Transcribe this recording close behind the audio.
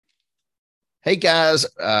Hey guys,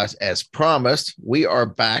 as promised, we are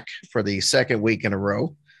back for the second week in a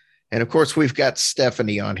row. And of course, we've got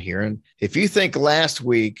Stephanie on here. And if you think last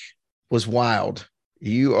week was wild,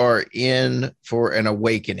 you are in for an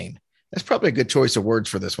awakening. That's probably a good choice of words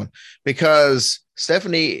for this one because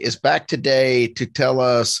Stephanie is back today to tell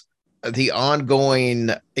us the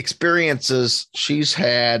ongoing experiences she's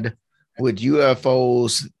had with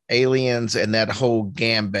UFOs, aliens, and that whole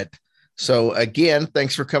gambit. So, again,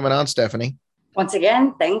 thanks for coming on, Stephanie. Once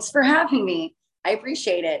again, thanks for having me. I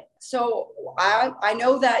appreciate it. So I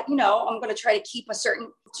know that, I'm going to try to keep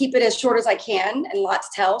it as short as I can and lot to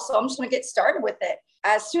tell. So I'm just going to get started with it.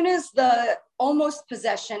 As soon as the almost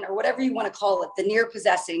possession or whatever you want to call it, the near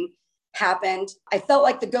possessing happened, I felt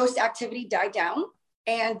like the ghost activity died down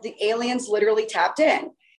and the aliens literally tapped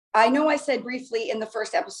in. I know I said briefly in the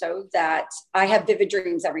first episode that I have vivid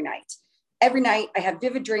dreams every night. Every night I have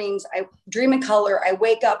vivid dreams. I dream in color. I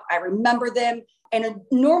wake up, I remember them. And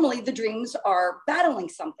normally the dreams are battling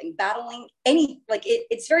something, battling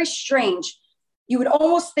it's very strange. You would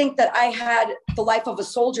almost think that I had the life of a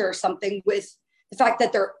soldier or something with the fact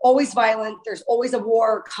that they're always violent. There's always a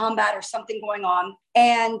war or combat or something going on.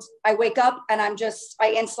 And I wake up and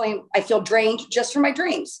I feel drained just from my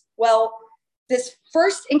dreams. Well, this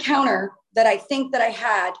first encounter that I think that I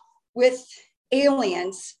had with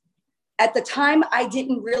aliens, at the time, I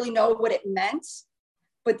didn't really know what it meant.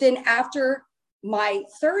 But then after my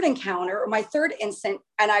third encounter or my third instant,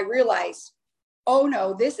 and I realized, oh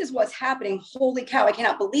no, this is what's happening. Holy cow, I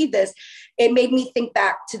cannot believe this. It made me think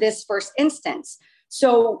back to this first instance.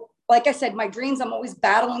 So like I said, my dreams, I'm always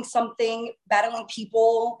battling something, battling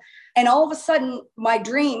people. And all of a sudden, my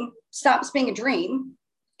dream stops being a dream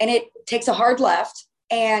and it takes a hard left.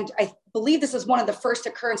 And I believe this is one of the first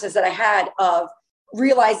occurrences that I had of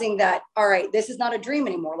realizing that, all right, this is not a dream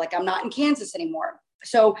anymore. Like I'm not in Kansas anymore.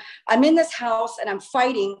 So I'm in this house and I'm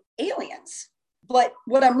fighting aliens. But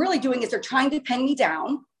what I'm really doing is they're trying to pin me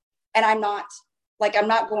down and I'm not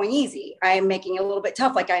going easy. I am making it a little bit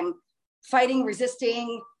tough. Like I'm fighting,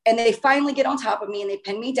 resisting, and they finally get on top of me and they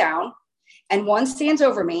pin me down. And one stands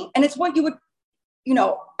over me. And it's what you would,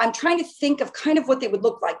 I'm trying to think of kind of what they would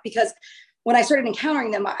look like because when I started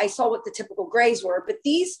encountering them, I saw what the typical grays were, but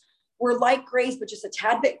these were like grays, but just a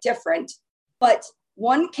tad bit different. But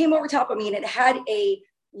one came over top of me and it had a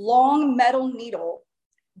long metal needle,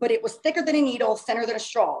 but it was thicker than a needle, thinner than a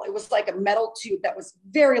straw. It was like a metal tube that was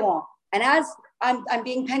very long. And as I'm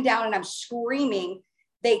being pinned down and I'm screaming,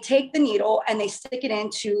 they take the needle and they stick it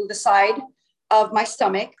into the side of my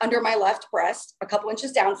stomach under my left breast, a couple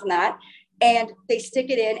inches down from that. And they stick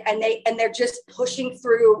it in and they're just pushing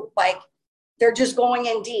through, like they're just going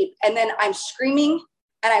in deep. And then I'm screaming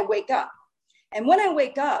and I wake up. And when I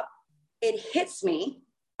wake up, it hits me.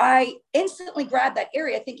 I instantly grab that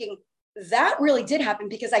area thinking that really did happen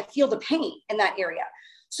because I feel the pain in that area.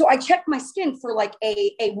 So I check my skin for like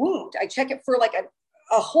a wound. I check it for like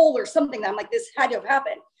a hole or something. That I'm like, this had to have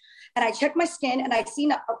happened. And I check my skin and I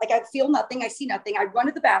feel nothing. I see nothing. I run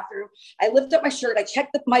to the bathroom. I lift up my shirt. I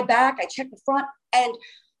check my back. I check the front. And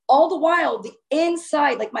all the while, the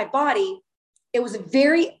inside, like my body, it was a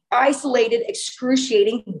very isolated,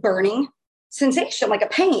 excruciating, burning sensation, like a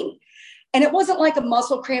pain. And it wasn't like a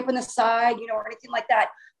muscle cramp in the side, or anything like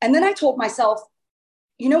that. And then I told myself,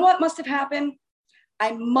 you know what must have happened?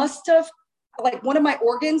 I must have, like one of my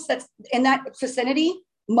organs that's in that vicinity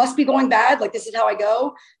must be going bad. Like this is how I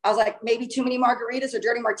go. I was like, maybe too many margaritas or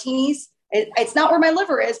dirty martinis. It's not where my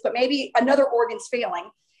liver is, but maybe another organ's failing.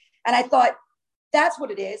 And I thought, that's what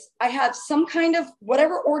it is. I have some kind of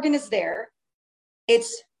whatever organ is there.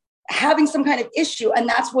 It's having some kind of issue. And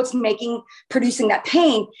that's what's producing that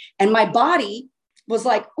pain. And my body was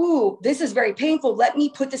like, ooh, this is very painful. Let me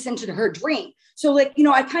put this into her dream. So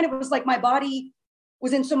I kind of was like, my body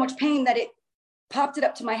was in so much pain that it popped it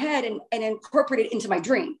up to my head and incorporated it into my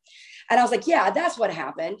dream. And I was like, yeah, that's what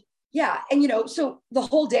happened. Yeah. And, so the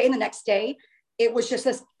whole day and the next day, it was just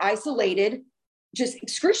this isolated, just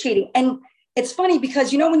excruciating. And it's funny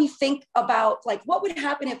because, when you think about like, what would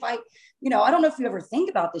happen if I don't know if you ever think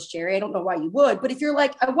about this, Jerry, I don't know why you would, but if you're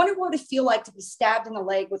like, I wonder what it would feel like to be stabbed in the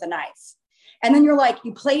leg with a knife. And then you're like,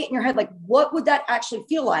 you play it in your head, like, what would that actually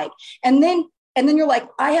feel like? And then you're like,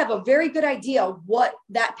 I have a very good idea what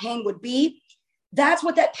that pain would be. That's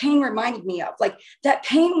what that pain reminded me of. Like that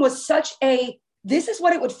pain was this is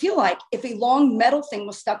what it would feel like if a long metal thing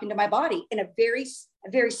was stuck into my body in a very,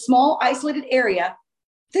 very small, isolated area.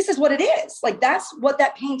 This is what it is. Like, that's what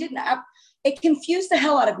that pain did. It confused the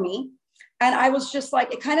hell out of me. And I was just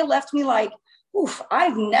like, it kind of left me like, oof,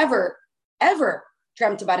 I've never, ever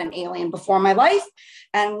dreamt about an alien before in my life.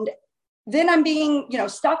 And then I'm being,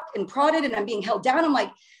 stuck and prodded and I'm being held down. I'm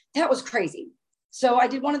like, that was crazy. So I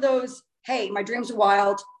did one of those, hey, my dreams are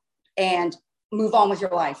wild, and move on with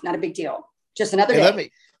your life. Not a big deal. Just another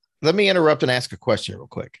day. Let me interrupt and ask a question real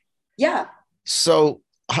quick. Yeah. So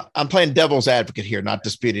I'm playing devil's advocate here, not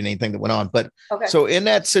disputing anything that went on. But okay. So in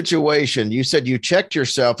that situation, you said you checked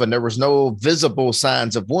yourself and there was no visible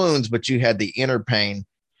signs of wounds, but you had the inner pain.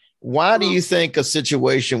 Why do you think a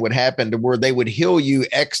situation would happen to where they would heal you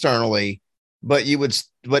externally, but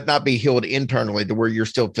not be healed internally to where you're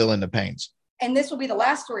still feeling the pains? And this will be the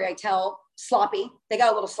last story I tell. Sloppy. They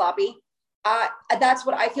got a little sloppy. That's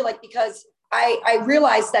what I feel like, because I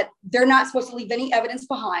realized that they're not supposed to leave any evidence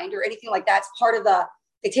behind or anything like that. It's part of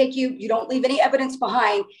they take you don't leave any evidence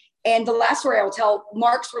behind. And the last story I will tell,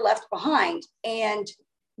 marks were left behind, and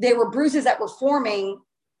they were bruises that were forming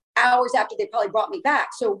hours after they probably brought me back.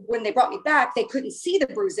 So when they brought me back, they couldn't see the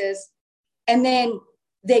bruises, and then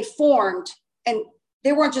they formed, and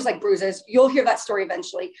they weren't just like bruises. You'll hear that story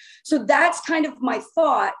eventually. So that's kind of my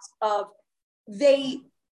thought of, they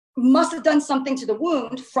must have done something to the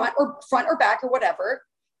wound, front or back or whatever,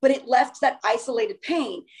 but it left that isolated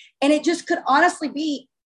pain. And it just could honestly be,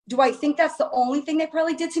 do I think that's the only thing they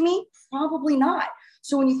probably did to me? Probably not.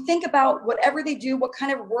 So when you think about whatever they do, what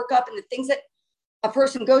kind of workup and the things that a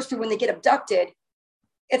person goes through when they get abducted,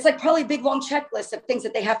 it's like probably a big long checklist of things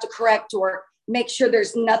that they have to correct or make sure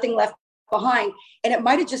there's nothing left behind. And it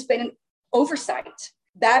might've just been an oversight.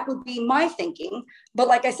 That would be my thinking. But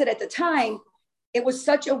like I said, at the time, it was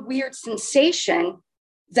such a weird sensation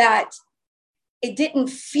that it didn't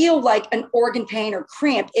feel like an organ pain or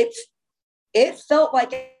cramp. It felt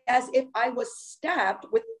like as if I was stabbed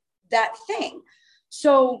with that thing.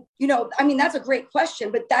 So, that's a great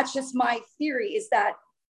question, but that's just my theory, is that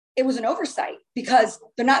it was an oversight, because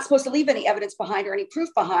they're not supposed to leave any evidence behind or any proof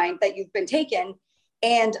behind that you've been taken.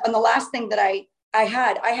 And on the last thing that I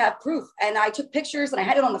have proof, and I took pictures and I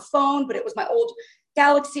had it on the phone, but it was my old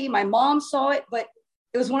Galaxy. My mom saw it, but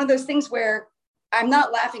it was one of those things where I'm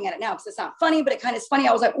not laughing at it now because it's not funny, but it kind of is funny.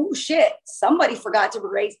 I was like, oh shit, somebody forgot to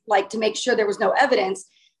erase, to make sure there was no evidence.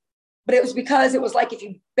 But it was because it was like, if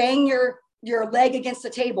you bang your leg against the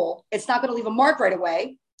table, it's not going to leave a mark right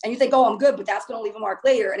away. And you think, oh, I'm good, but that's going to leave a mark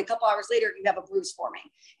later. And a couple hours later, you have a bruise forming.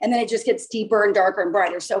 And then it just gets deeper and darker and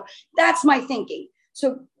brighter. So that's my thinking.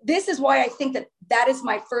 So this is why I think that is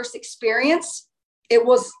my first experience. It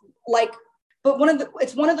was like, but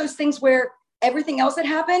it's one of those things where everything else that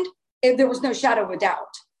happened, there was no shadow of a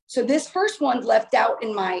doubt. So this first one left doubt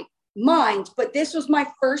in my mind, but this was my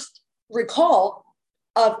first recall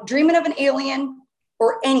of dreaming of an alien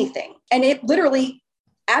or anything. And it literally,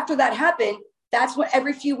 after that happened, that's when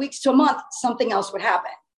every few weeks to a month, something else would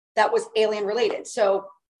happen that was alien related. So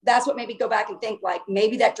that's what made me go back and think, like,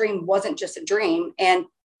 maybe that dream wasn't just a dream, and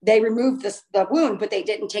they removed the wound, but they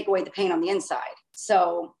didn't take away the pain on the inside.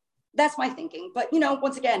 So that's my thinking. But,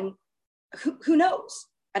 once again, who knows?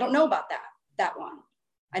 I don't know about that one.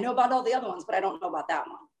 I know about all the other ones, but I don't know about that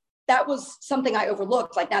one. That was something I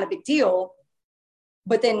overlooked, like not a big deal.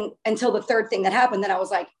 But then until the third thing that happened, then I was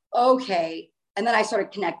like, okay. And then I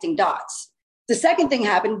started connecting dots. The second thing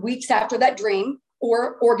happened weeks after that dream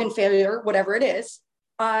or organ failure, whatever it is.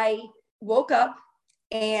 I woke up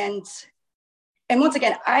and once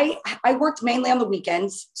again, I worked mainly on the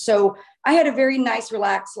weekends. So I had a very nice,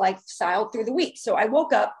 relaxed lifestyle through the week. So I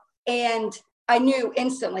woke up and I knew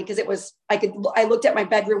instantly, because I looked at my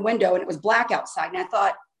bedroom window and it was black outside. And I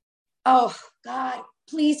thought, oh God,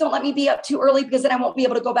 please don't let me be up too early, because then I won't be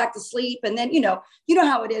able to go back to sleep. And then, you know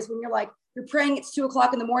how it is when you're praying, it's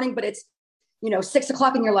 2:00 in the morning, but it's,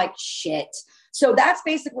 6:00 and you're like, shit. So that's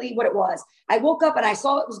basically what it was. I woke up and I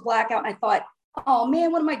saw it was blackout and I thought, oh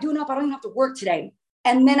man, what am I doing up? I don't even have to work today.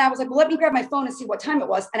 And then I was like, well, let me grab my phone and see what time it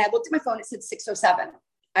was. And I looked at my phone, it said 6:07.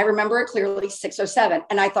 I remember it clearly, 6:07.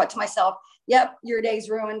 And I thought to myself, yep, your day's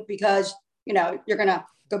ruined, because, you're going to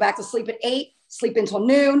go back to sleep at 8, sleep until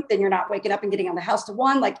noon. Then you're not waking up and getting out of the house to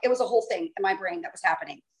 1. Like, it was a whole thing in my brain that was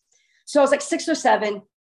happening. So I was like 6:07,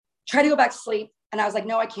 try to go back to sleep. And I was like,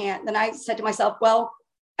 no, I can't. Then I said to myself, well,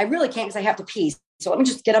 I really can't, because I have to pee. So let me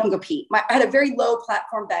just get up and go pee. I had a very low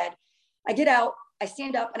platform bed. I get out, I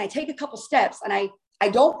stand up and I take a couple steps, and I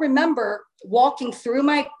don't remember walking through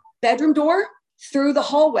my bedroom door, through the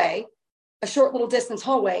hallway, a short little distance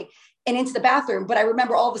hallway, and into the bathroom. But I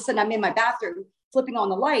remember all of a sudden I'm in my bathroom, flipping on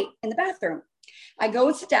the light in the bathroom. I go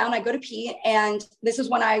and sit down, I go to pee. And this is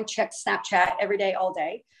when I checked Snapchat every day, all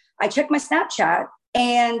day. I check my Snapchat,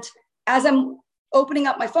 and as I'm opening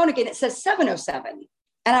up my phone again, it says 7:07.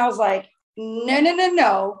 And I was like,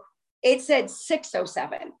 no. It said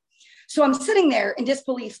 6:07. So I'm sitting there in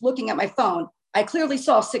disbelief looking at my phone. I clearly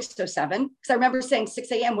saw 6:07 because I remember saying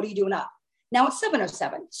 6 a.m. What are you doing up? Now it's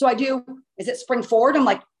 7:07. So I do, is it spring forward? I'm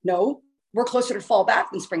like, no, we're closer to fall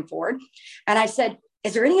back than spring forward. And I said,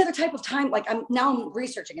 is there any other type of time? Like I'm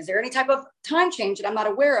researching, is there any type of time change that I'm not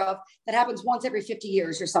aware of that happens once every 50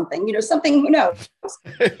 years or something, something, who knows?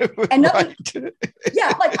 And nothing,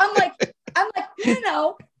 yeah, I'm like, I'm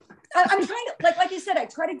trying to, like you said, I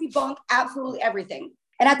try to debunk absolutely everything.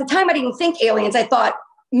 And at the time I didn't think aliens, I thought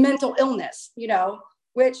mental illness,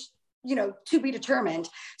 which, to be determined.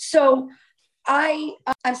 So I'm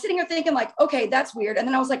sitting here thinking like, okay, that's weird. And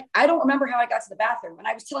then I was like, I don't remember how I got to the bathroom. And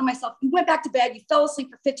I was telling myself, you went back to bed, you fell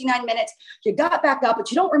asleep for 59 minutes, you got back up,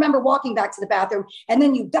 but you don't remember walking back to the bathroom. And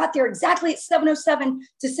then you got there exactly at 7:07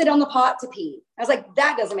 to sit on the pot to pee. I was like,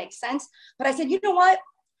 that doesn't make sense. But I said, you know what?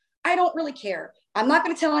 I don't really care. I'm not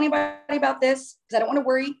going to tell anybody about this because I don't want to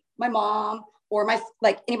worry my mom or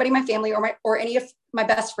anybody in my family or any of my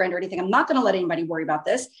best friend or anything. I'm not going to let anybody worry about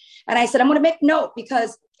this. And I said, I'm going to make note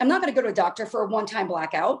because I'm not going to go to a doctor for a one-time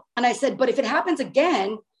blackout. And I said, but if it happens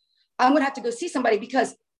again, I'm going to have to go see somebody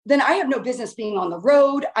because then I have no business being on the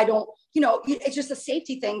road. I don't, it's just a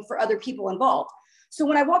safety thing for other people involved. So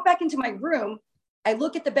when I walk back into my room, I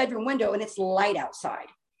look at the bedroom window and it's light outside.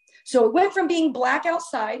 So it went from being black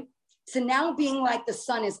outside to now being like the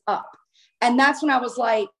sun is up. And that's when I was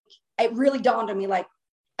like, it really dawned on me, like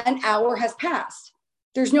an hour has passed.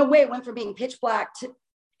 There's no way it went from being pitch black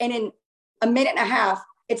and in a minute and a half,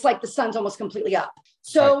 it's like the sun's almost completely up.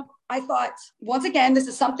 So right. I thought, once again, this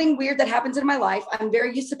is something weird that happens in my life. I'm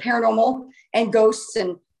very used to paranormal and ghosts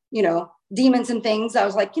and, demons and things. I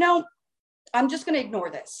was like, I'm just going to ignore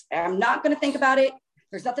this. I'm not going to think about it.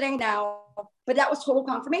 There's nothing I now, but that was total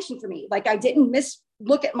confirmation for me. Like I didn't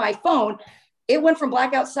look at my phone. It went from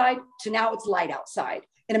black outside to now it's light outside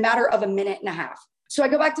in a matter of a minute and a half. So I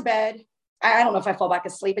go back to bed. I don't know if I fall back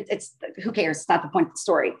asleep. It's who cares? It's not the point of the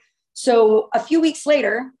story. So a few weeks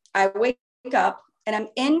later, I wake up and I'm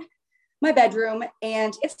in my bedroom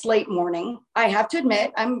and it's late morning. I have to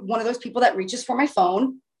admit, I'm one of those people that reaches for my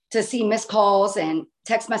phone to see missed calls and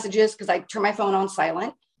text messages because I turn my phone on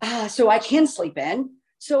silent so I can sleep in.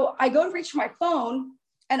 So I go to reach for my phone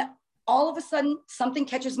and all of a sudden something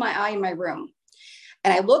catches my eye in my room.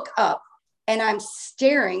 And I look up and I'm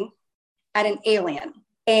staring at an alien.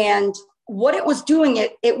 And what it was doing,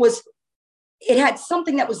 it had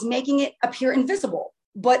something that was making it appear invisible,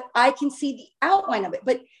 but I can see the outline of it.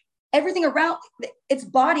 But everything around its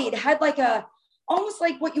body, it had almost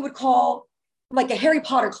like what you would call like a Harry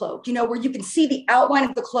Potter cloak, where you can see the outline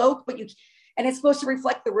of the cloak, and it's supposed to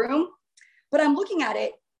reflect the room. But I'm looking at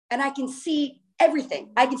it and I can see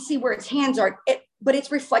everything. I can see where its hands are, but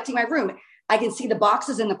it's reflecting my room. I can see the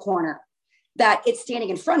boxes in the corner that it's standing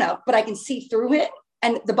in front of, but I can see through it.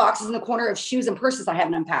 And the boxes in the corner of shoes and purses I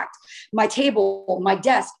haven't unpacked, my table, my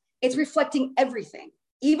desk, it's reflecting everything,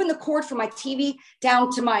 even the cord from my TV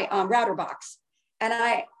down to my router box. And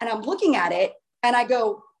I'm looking at it and I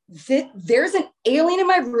go, there's an alien in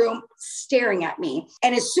my room staring at me.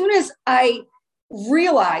 And as soon as I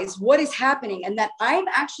realize what is happening and that I'm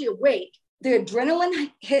actually awake, the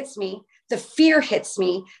adrenaline hits me, the fear hits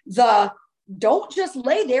me, don't just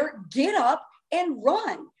lay there, get up and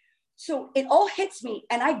run. So it all hits me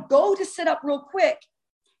and I go to sit up real quick.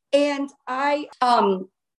 And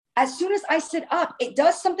as soon as I sit up, it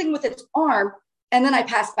does something with its arm and then I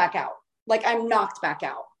pass back out. Like I'm knocked back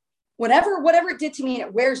out. Whatever it did to me and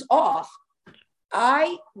it wears off,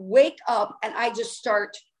 I wake up and I just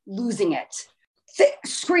start losing it.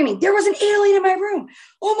 Screaming, there was an alien in my room.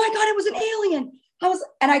 Oh my God, it was an alien.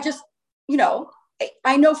 I just,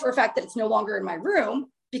 I know for a fact that it's no longer in my room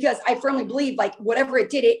because I firmly believe like whatever it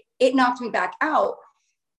did, it knocked me back out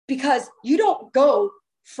because you don't go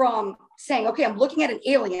from saying, okay, I'm looking at an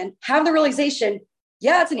alien, have the realization,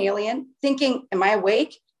 yeah, it's an alien, thinking, am I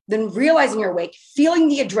awake? Then realizing you're awake, feeling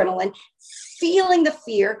the adrenaline, feeling the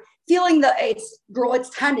fear, feeling it's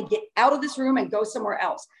time to get out of this room and go somewhere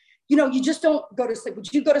else. You just don't go to sleep.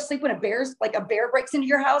 Would you go to sleep when a bear breaks into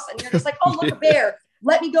your house and you're just like, oh, look, a bear,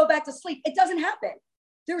 let me go back to sleep. It doesn't happen.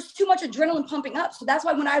 There was too much adrenaline pumping up. So that's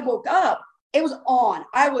why when I woke up, it was on.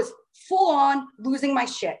 I was full on losing my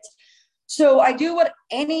shit. So I do what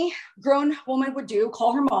any grown woman would do,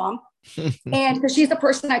 call her mom. And because she's the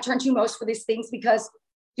person I turn to most for these things because,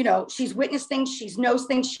 she's witnessed things, she knows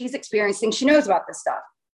things, she's experienced things, she knows about this stuff.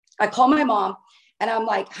 I call my mom and I'm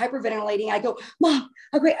like hyperventilating. I go, Mom,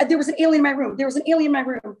 there was an alien in my room. There was an alien in my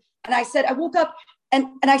room. And I said, I woke up and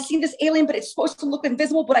I see this alien, but it's supposed to look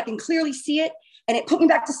invisible, but I can clearly see it. And it put me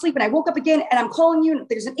back to sleep. And I woke up again and I'm calling you and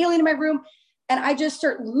there's an alien in my room. And I just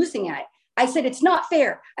start losing it. I said, it's not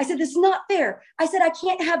fair. I said, this is not fair. I said, I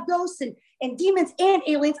can't have ghosts and demons and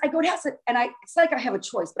aliens. I go, it's like I have a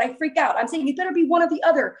choice, but I freak out. I'm saying, you better be one or the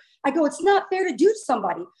other. I go, it's not fair to do to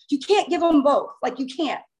somebody. You can't give them both. Like, you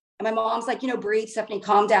can't. And my mom's like, breathe, Stephanie,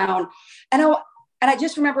 calm down. And I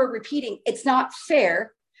just remember repeating, it's not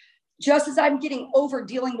fair. Just as I'm getting over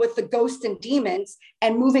dealing with the ghosts and demons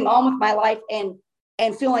and moving on with my life and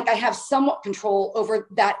feeling like I have somewhat control over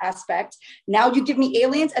that aspect. Now you give me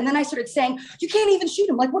aliens. And then I started saying, you can't even shoot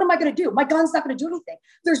them. Like, what am I going to do? My gun's not going to do anything.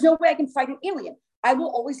 There's no way I can fight an alien. I will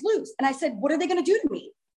always lose. And I said, what are they going to do to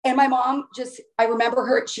me? And my mom I remember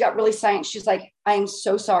her, she got really silent. She's like, I am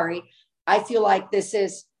so sorry. I feel like this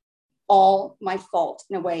is all my fault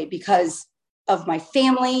in a way because of my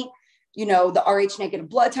family, the RH negative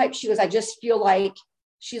blood type. She goes, I just feel like,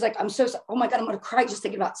 she's like, I'm so sorry. Oh my God, I'm going to cry just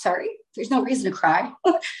thinking about, sorry. There's no reason to cry.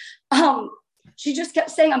 She just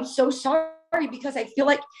kept saying, I'm so sorry because I feel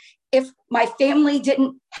like if my family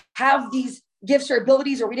didn't have these gifts or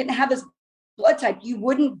abilities, or we didn't have this blood type, you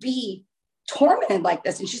wouldn't be tormented like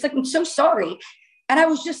this. And she's like, I'm so sorry. And I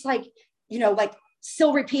was just like, like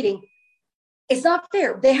still repeating, it's not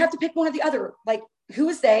fair. They have to pick one or the other. Like, who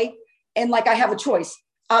is they? And like, I have a choice.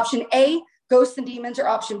 Option A, ghosts and demons, or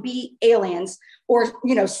option B, aliens, or,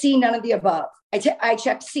 C, none of the above. I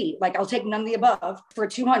checked C, like, I'll take none of the above for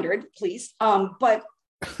 200, please. But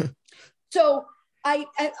so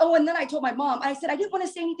and then I told my mom, I said, I didn't want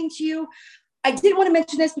to say anything to you. I didn't want to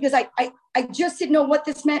mention this because I just didn't know what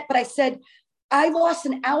this meant. But I said, I lost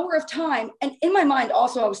an hour of time. And in my mind,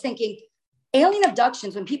 also, I was thinking alien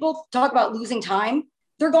abductions, when people talk about losing time,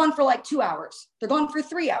 they're gone for like 2 hours. They're gone for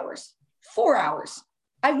 3 hours, 4 hours.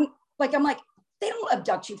 I'm like, they don't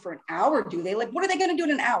abduct you for an hour, do they? Like, what are they going to do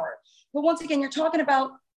in an hour? But once again, you're talking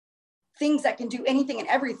about things that can do anything and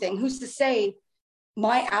everything. Who's to say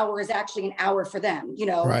my hour is actually an hour for them,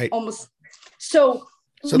 right. Almost. So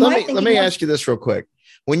let me ask you this real quick.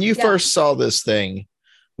 When you first saw this thing,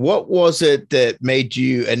 what was it that made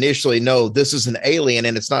you initially know this is an alien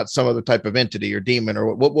and it's not some other type of entity or demon,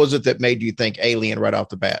 or what was it that made you think alien right off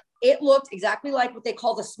the bat? It looked exactly like what they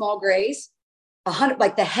call the small grays,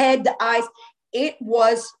 like the head, the eyes. It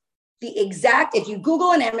was the exact, if you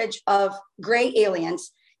Google an image of gray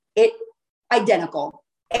aliens, identical.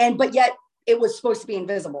 But yet it was supposed to be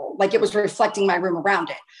invisible. Like, it was reflecting my room around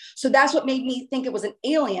it. So that's what made me think it was an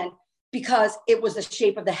alien, because it was the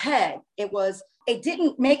shape of the head. It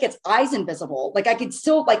didn't make its eyes invisible. Like, I could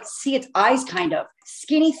still like see its eyes, kind of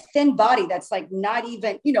skinny, thin body. That's like not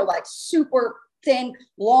even, like super thin,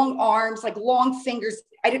 long arms, like long fingers.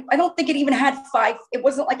 I don't think it even had 5. It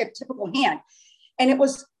wasn't like a typical hand. And it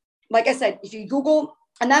was, like I said, if you Google,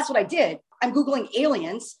 and that's what I did, I'm Googling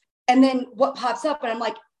aliens, and then what pops up, and I'm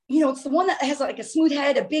like, it's the one that has like a smooth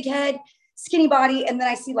head, a big head, skinny body. And then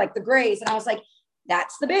I see like the grays, and I was like,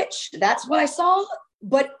 that's the bitch. That's what I saw.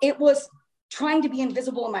 But it was trying to be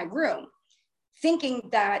invisible in my room, thinking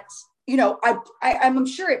that, I'm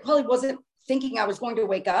sure it probably wasn't thinking I was going to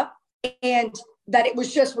wake up, and that it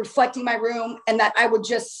was just reflecting my room, and that I would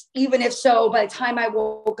just, even if so, by the time I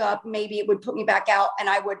woke up, maybe it would put me back out and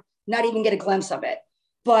I would not even get a glimpse of it.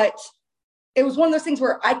 But it was one of those things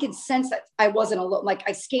where I could sense that I wasn't alone. Like,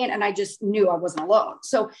 I scanned and I just knew I wasn't alone.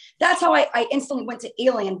 So that's how I instantly went to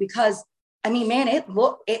alien, because man, it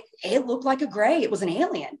looked like a gray. It was an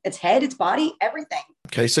alien. Its head, its body, everything.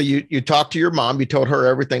 Okay. So you talked to your mom, you told her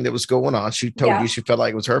everything that was going on. She told you she felt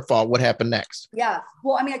like it was her fault. What happened next? Yeah.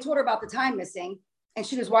 Well, I told her about the time missing, and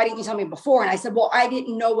she goes, why didn't you tell me before? And I said, well, I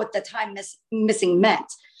didn't know what the time missing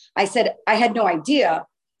meant. I said, I had no idea.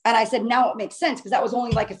 And I said, now it makes sense, because that was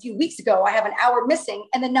only like a few weeks ago. I have an hour missing,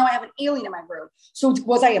 and then now I have an alien in my room. So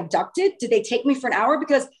was I abducted? Did they take me for an hour?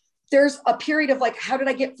 Because there's a period of like, how did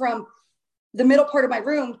I get from the middle part of my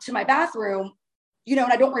room to my bathroom, and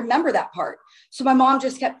I don't remember that part. So my mom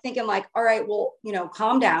just kept thinking like, all right, well,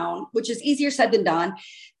 calm down, which is easier said than done.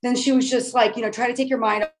 Then she was just like, try to take your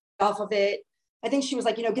mind off of it. I think she was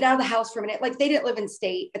like, get out of the house for a minute. Like, they didn't live in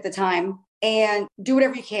state at the time, and do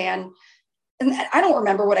whatever you can. And I don't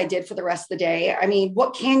remember what I did for the rest of the day.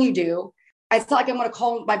 What can you do? I felt like I'm going to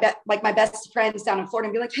call my best friends down in Florida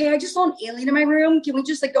and be like, hey, I just saw an alien in my room. Can we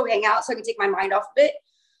just like go hang out so I can take my mind off of it?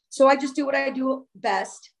 So I just do what I do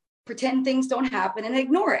best, pretend things don't happen and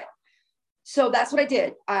ignore it. So that's what I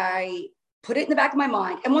did. I put it in the back of my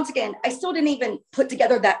mind. And once again, I still didn't even put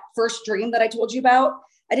together that first dream that I told you about.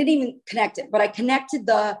 I didn't even connect it, but I connected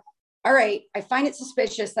all right, I find it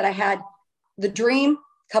suspicious that I had the dream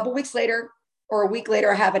a couple weeks later, or a week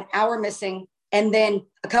later, I have an hour missing. And then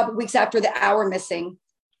a couple weeks after the hour missing,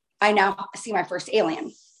 I now see my first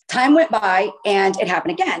alien. Time went by and it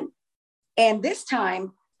happened again. And this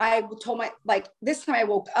time I told this time I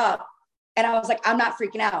woke up and I was like, I'm not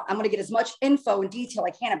freaking out. I'm going to get as much info and detail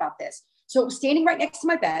I can about this. So it was standing right next to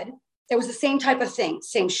my bed. It was the same type of thing,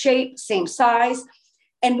 same shape, same size.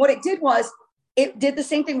 And what it did was it did the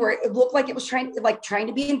same thing where it looked like it was trying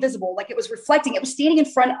to be invisible, like it was reflecting. It was standing in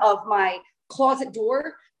front of my closet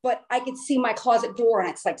door, but I could see my closet door and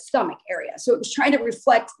its like stomach area. So it was trying to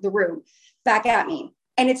reflect the room back at me.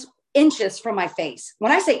 And it's inches from my face.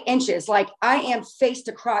 When I say inches, like I am face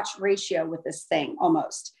to crotch ratio with this thing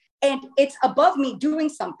almost. And it's above me doing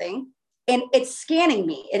something and it's scanning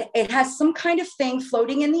me. It has some kind of thing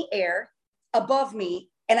floating in the air above me.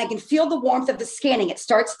 And I can feel the warmth of the scanning. It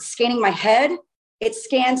starts scanning my head. It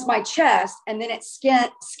scans my chest. And then it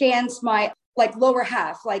scans my like lower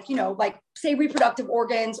half, like, you know, like say reproductive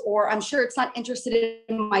organs, or I'm sure it's not interested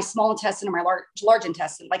in my small intestine or my large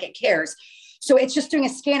intestine, like it cares. So it's just doing a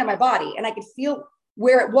scan of my body. And I could feel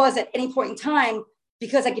where it was at any point in time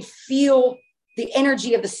because I could feel the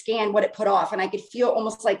energy of the scan, what it put off. And I could feel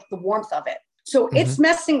almost like the warmth of it. So it's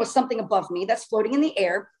messing with something above me that's floating in the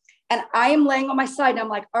air. And I am laying on my side and I'm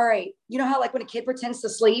like, all right, you know how like when a kid pretends to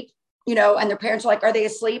sleep, you know, and their parents are like, are they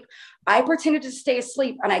asleep? I pretended to stay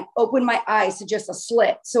asleep and I opened my eyes to just a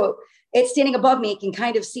slit. So it's standing above me. It can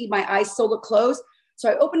kind of see my eyes still look closed. So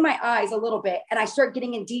I opened my eyes a little bit and I start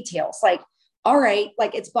getting in details like, all right,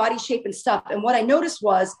 like its body shape and stuff. And what I noticed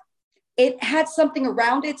was it had something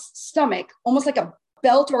around its stomach, almost like a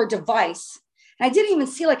belt or a device. And I didn't even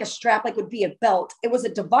see like a strap, like would be a belt. It was a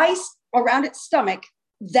device around its stomach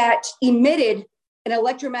that emitted an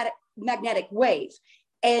electromagnetic wave.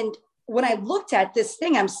 And when I looked at this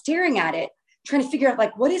thing, I'm staring at it, trying to figure out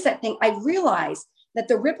like, what is that thing? I realized that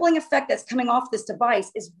the rippling effect that's coming off this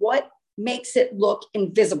device is what makes it look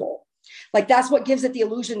invisible. Like that's what gives it the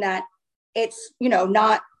illusion that it's, you know,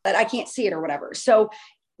 not that I can't see it or whatever. So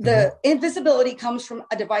the invisibility comes from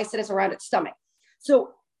a device that is around its stomach.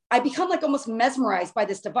 So I become like almost mesmerized by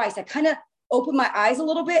this device. I kind of opened my eyes a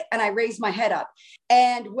little bit and I raised my head up.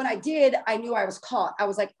 And when I did, I knew I was caught. I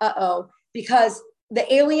was like, uh-oh, because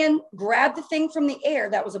the alien grabbed the thing from the air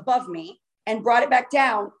that was above me and brought it back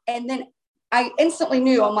down. And then I instantly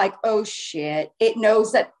knew, I'm like, oh shit, it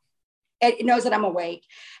knows that I'm awake.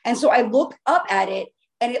 And so I look up at it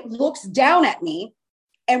and it looks down at me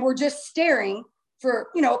and we're just staring for,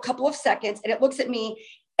 you know, a couple of seconds and it looks at me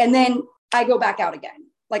and then I go back out again.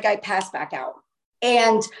 Like I pass back out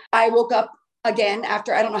and I woke up again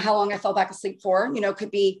after, I don't know how long I fell back asleep for, you know,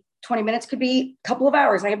 could be 20 minutes, could be a couple of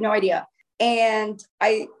hours. I have no idea. And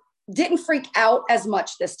I didn't freak out as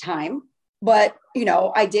much this time, but, you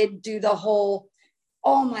know, I did do the whole,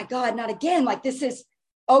 oh my God, not again. Like this is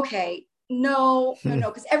okay. No.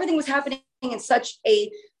 Because everything was happening in such a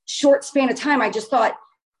short span of time. I just thought,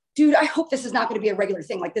 dude, I hope this is not going to be a regular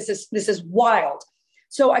thing. Like this is wild.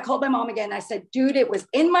 So I called my mom again. I said, dude, it was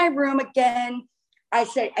in my room again. I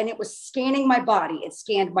said, and it was scanning my body. It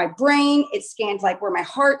scanned my brain. It scanned like where my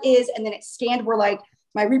heart is. And then it scanned where like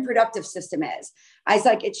my reproductive system is. I was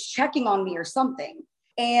like, it's checking on me or something.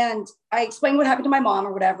 And I explained what happened to my mom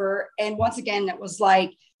or whatever. And once again, it was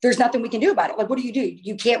like, there's nothing we can do about it. Like, what do?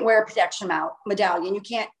 You can't wear a protection medallion. You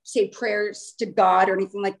can't say prayers to God or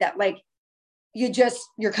anything like that. Like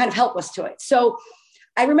you're kind of helpless to it. So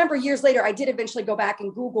I remember years later, I did eventually go back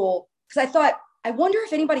and Google, because I thought, I wonder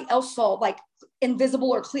if anybody else saw like invisible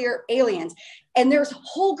or clear aliens. And there's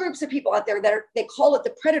whole groups of people out there that they call it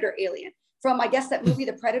the predator alien from, I guess, that movie,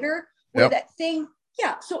 The Predator, where that thing.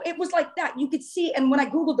 Yeah. So it was like that. You could see. And when I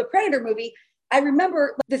Googled the Predator movie, I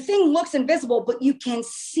remember the thing looks invisible, but you can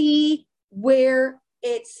see where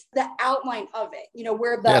it's the outline of it, you know,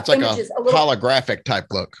 where the it's like image is a holographic type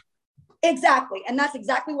look. Exactly. And that's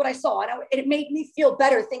exactly what I saw. And it made me feel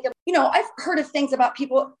better thinking, you know, I've heard of things about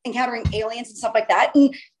people encountering aliens and stuff like that.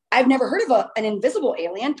 And I've never heard of an invisible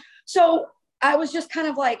alien. So I was just kind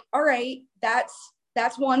of like, all right, that's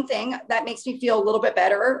one thing that makes me feel a little bit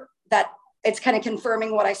better, that it's kind of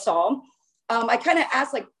confirming what I saw. I kind of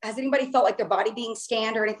asked, like, has anybody felt like their body being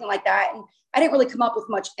scanned or anything like that? And I didn't really come up with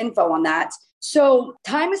much info on that. So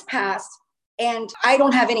time has passed and I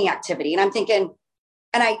don't have any activity. And I'm thinking,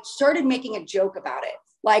 and I started making a joke about it.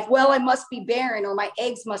 Like, well, I must be barren or my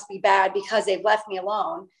eggs must be bad because they've left me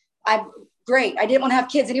alone. I'm great. I didn't want to have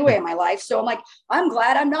kids anyway in my life. So I'm like, I'm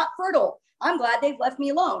glad I'm not fertile. I'm glad they've left me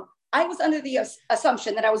alone. I was under the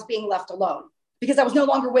assumption that I was being left alone because I was no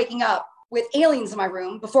longer waking up with aliens in my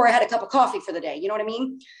room before I had a cup of coffee for the day. You know what I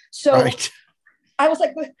mean? So I was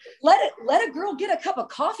like, let a girl get a cup of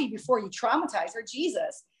coffee before you traumatize her.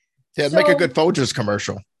 Jesus. Yeah, make a good Folgers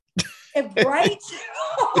commercial. Right?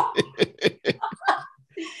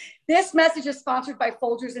 This message is sponsored by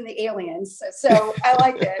Folgers and the Aliens. So I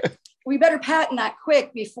like it. We better patent that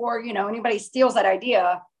quick before, anybody steals that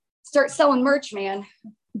idea. Start selling merch, man.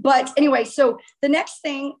 But anyway, so the next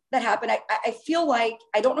thing that happened, I feel like,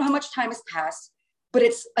 I don't know how much time has passed, but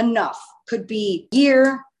it's enough. Could be a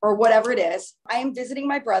year or whatever it is. I am visiting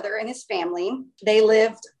my brother and his family. They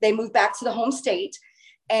moved back to the home state,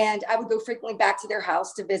 and I would go frequently back to their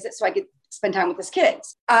house to visit so I could spend time with his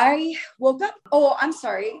kids. I woke up. Oh, I'm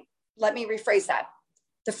sorry. Let me rephrase that.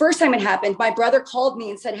 The first time it happened, my brother called me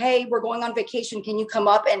and said, hey, we're going on vacation. Can you come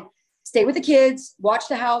up and stay with the kids, watch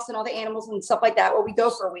the house and all the animals and stuff like that while we go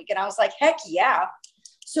for a week? And I was like, heck yeah.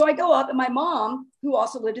 So I go up, and my mom, who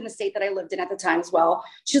also lived in the state that I lived in at the time as well,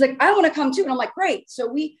 she's like, I want to come too. And I'm like, great. So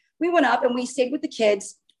we went up and we stayed with the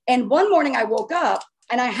kids. And one morning I woke up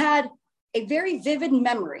and I had a very vivid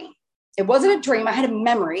memory. It wasn't a dream. I had a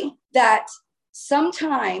memory that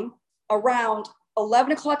sometime around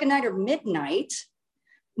 11 o'clock at night or midnight,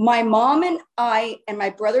 my mom and I and my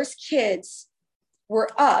brother's kids were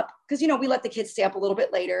up because, we let the kids stay up a little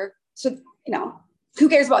bit later. So, who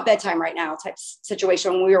cares about bedtime right now type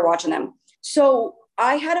situation when we were watching them. So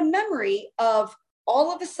I had a memory of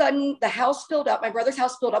all of a sudden the house filled up, my brother's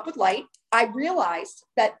house filled up with light. I realized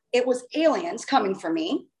that it was aliens coming for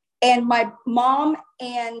me. And my mom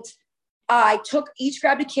and I each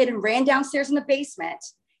grabbed a kid and ran downstairs in the basement.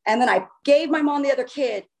 And then I gave my mom the other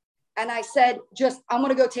kid. And I said, I'm going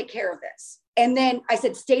to go take care of this. And then I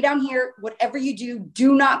said, stay down here. Whatever you do,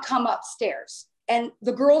 do not come upstairs. And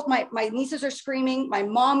the girls, my nieces are screaming. My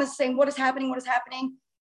mom is saying, what is happening? What is happening?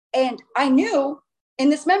 And I knew in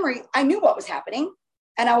this memory, I knew what was happening.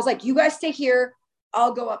 And I was like, you guys stay here.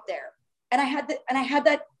 I'll go up there. And I had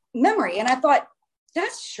that memory. And I thought,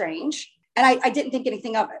 that's strange. And I didn't think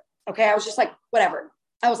anything of it. Okay. I was just like, whatever.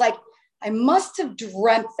 I was like, I must have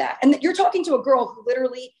dreamt that. And you're talking to a girl who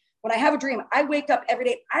literally, when I have a dream, I wake up every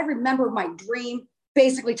day. I remember my dream,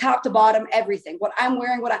 basically top to bottom, everything, what I'm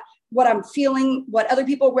wearing, what I'm feeling, what other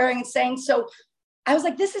people are wearing and saying. So I was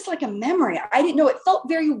like, this is like a memory. I didn't know. It felt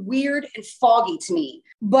very weird and foggy to me,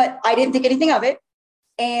 but I didn't think anything of it.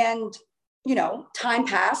 And, time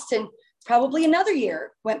passed and probably another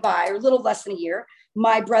year went by, or a little less than a year.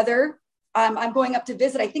 My brother, I'm going up to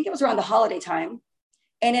visit. I think it was around the holiday time.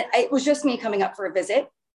 And it was just me coming up for a visit.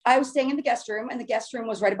 I was staying in the guest room, and the guest room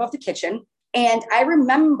was right above the kitchen. And I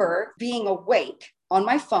remember being awake on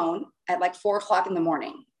my phone at like 4 o'clock in the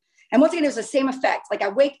morning. And once again, it was the same effect. Like I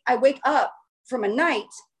wake up from a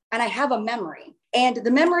night and I have a memory. And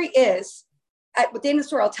the memory is, at the end of the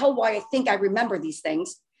story, I'll tell why I think I remember these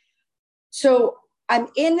things. So I'm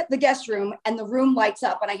in the guest room and the room lights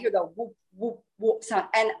up and I hear the whoop, whoop, whoop sound.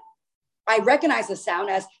 And I recognize the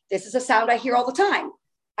sound as this is a sound I hear all the time.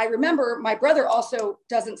 I remember my brother also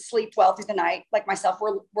doesn't sleep well through the night, like myself.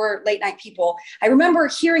 We're late night people. I remember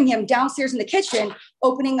hearing him downstairs in the kitchen,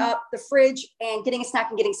 opening up the fridge and getting a snack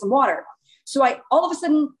and getting some water. So I all of a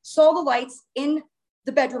sudden saw the lights in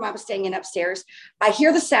the bedroom I was staying in upstairs. I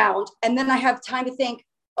hear the sound, and then I have time to think,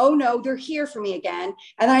 oh no, they're here for me again.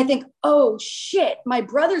 And then I think, oh shit, my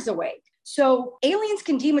brother's awake. So aliens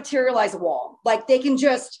can dematerialize a wall. Like they can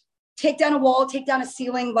just take down a wall, take down a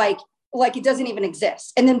ceiling, like it doesn't even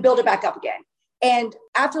exist, and then build it back up again. And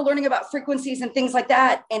after learning about frequencies and things like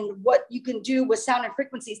that, and what you can do with sound and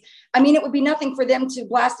frequencies, I mean, it would be nothing for them to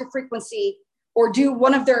blast a frequency or do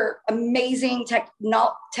one of their amazing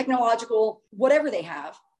technological, whatever they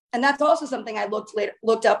have. And that's also something I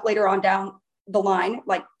looked up later on down the line.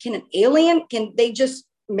 Like, can they just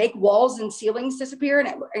make walls and ceilings disappear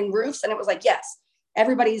and roofs? And it was like, yes,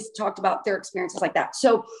 everybody's talked about their experiences like that.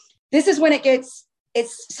 So this is when it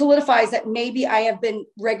solidifies that maybe I have been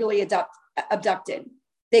regularly abducted.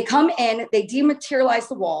 They come in, they dematerialize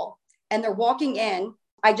the wall, and they're walking in.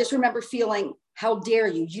 I just remember feeling, how dare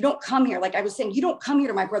you? You don't come here. Like I was saying, you don't come here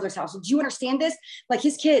to my brother's house. Do you understand this? Like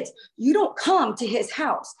his kids, you don't come to his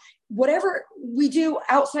house. Whatever we do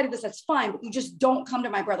outside of this, that's fine, but you just don't come to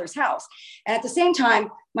my brother's house. And at the same time,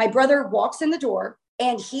 my brother walks in the door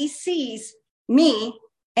and he sees me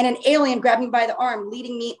and an alien grab me by the arm,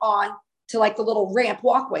 leading me on to like the little ramp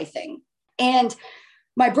walkway thing. And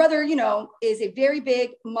my brother, is a very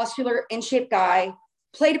big, muscular, in shape guy,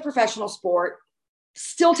 played a professional sport,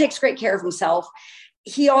 still takes great care of himself.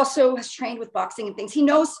 He also has trained with boxing and things. He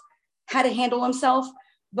knows how to handle himself,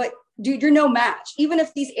 but dude, you're no match. Even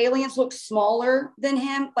if these aliens look smaller than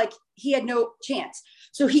him, like he had no chance.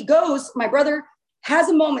 So my brother has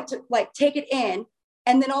a moment to like take it in.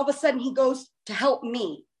 And then all of a sudden he goes to help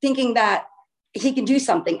me, thinking that he can do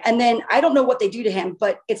something. And then I don't know what they do to him,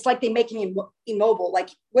 but it's like they make him immobile. Like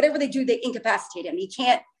whatever they do, they incapacitate him. He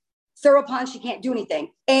can't throw a punch. She can't do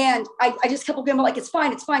anything. And I just kept looking at him like, it's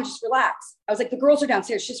fine, just relax. I was like, the girls are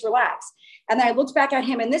downstairs, just relax. And then I looked back at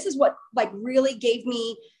him, and this is what like really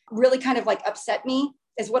kind of like upset me,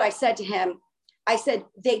 is what I said to him. I said,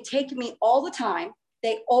 they take me all the time.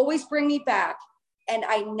 They always bring me back, and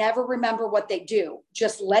I never remember what they do.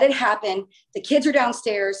 Just let it happen. The kids are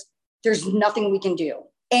downstairs. There's nothing we can do.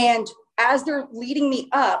 And as they're leading me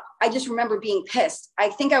up, I just remember being pissed. I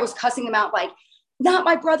think I was cussing them out, like, not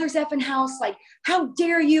my brother's effing house. Like, how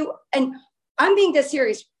dare you? And I'm being this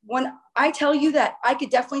serious. When I tell you that I could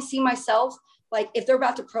definitely see myself, like if they're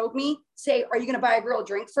about to probe me, say, are you going to buy a girl a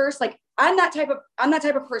drink first? Like, I'm that type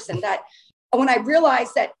of person that when I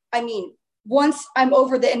realize that, I mean, once I'm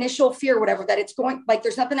over the initial fear, whatever, that it's going, like,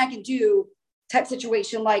 there's nothing I can do type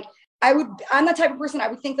situation. Like I'm the type of person, I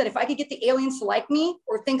would think that if I could get the aliens to like me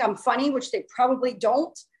or think I'm funny, which they probably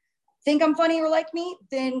don't think I'm funny or like me,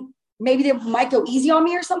 then maybe they might go easy on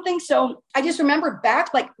me or something. So I just remember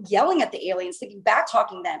back, like yelling at the aliens, thinking back,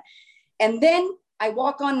 talking them. And then I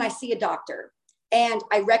walk on and I see a doctor, and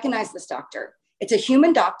I recognize this doctor. It's a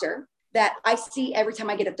human doctor that I see every time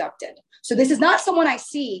I get abducted. So this is not someone I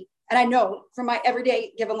see and I know from my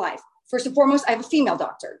everyday given life. First and foremost, I have a female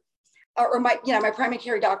doctor, or my primary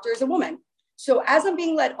care doctor is a woman. So as I'm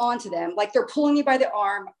being led on to them, like they're pulling me by the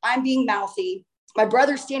arm, I'm being mouthy. My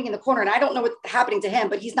brother's standing in the corner and I don't know what's happening to him,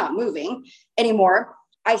 but he's not moving anymore.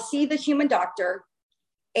 I see the human doctor,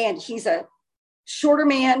 and he's a shorter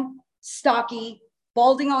man, stocky,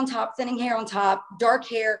 balding on top, thinning hair on top, dark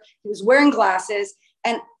hair. He was wearing glasses,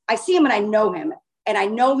 and I see him and I know him, and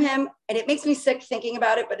it makes me sick thinking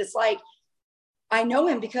about it. But it's like, I know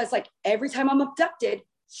him because like every time I'm abducted,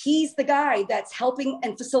 he's the guy that's helping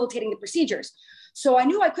and facilitating the procedures. So I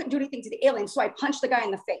knew I couldn't do anything to the alien. So I punched the guy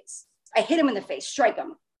in the face. I hit him in the face, strike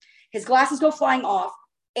him. His glasses go flying off,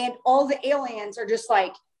 and all the aliens are just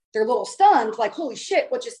like, they're a little stunned, like, holy shit,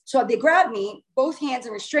 what just, so they grab me, both hands,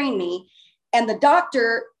 and restrain me. And the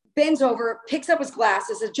doctor bends over, picks up his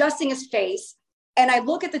glasses, adjusting his face. And I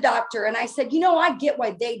look at the doctor and I said, I get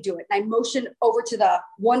why they do it. And I motioned over to the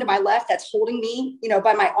one to my left that's holding me,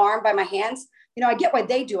 by my arm, by my hands. I get why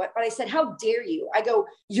they do it. But I said, how dare you? I go,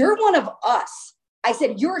 you're one of us. I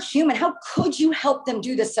said, you're a human. How could you help them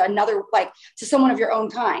do this to another, like to someone of your own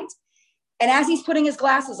kind? And as he's putting his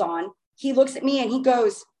glasses on, he looks at me and he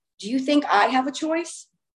goes, do you think I have a choice?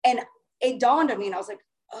 And it dawned on me, and I was like,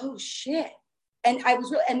 oh shit. And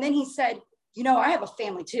and then he said, I have a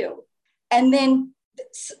family too. And then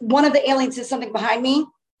one of the aliens did something behind me,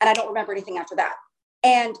 and I don't remember anything after that.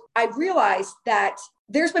 And I realized that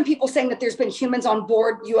there's been people saying that there's been humans on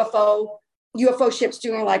board UFO ships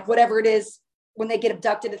doing like whatever it is when they get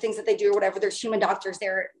abducted, the things that they do or whatever. There's human doctors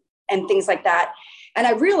there and things like that. And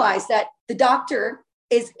I realized that the doctor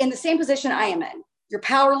is in the same position I am in. You're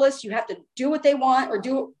powerless. You have to do what they want or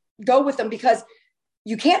go with them because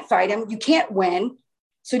you can't fight him. You can't win.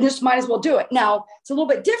 So you just might as well do it. Now, it's a little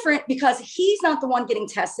bit different because he's not the one getting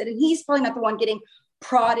tested, and he's probably not the one getting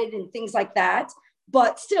prodded and things like that.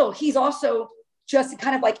 But still, he's also just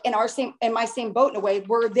kind of like in my same boat in a way.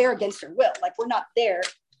 We're there against our will. Like, we're not there.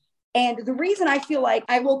 And the reason I feel like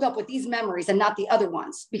I woke up with these memories and not the other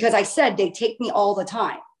ones, because I said they take me all the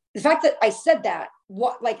time. The fact that I said that,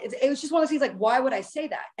 it was just one of those things like, why would I say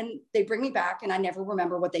that? And they bring me back and I never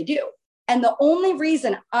remember what they do. And the only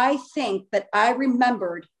reason I think that I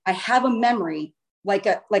have a memory, like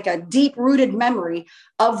a deep rooted memory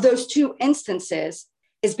of those two instances,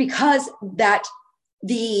 is because that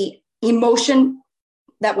the emotion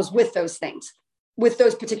that was with those things, with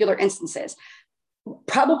those particular instances,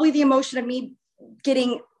 probably the emotion of me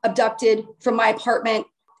getting abducted from my apartment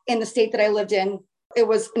in the state that I lived in. It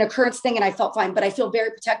was an occurrence thing and I felt fine, but I feel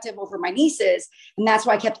very protective over my nieces. And that's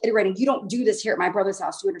why I kept iterating, you don't do this here at my brother's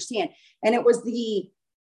house, you understand? And it was the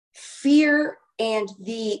fear and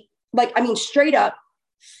straight up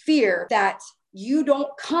fear that you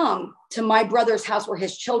don't come to my brother's house where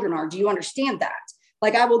his children are. Do you understand that?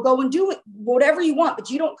 Like, I will go and do whatever you want, but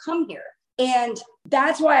you don't come here. And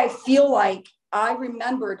that's why I feel like I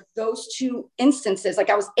remembered those two instances. Like,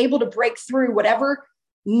 I was able to break through whatever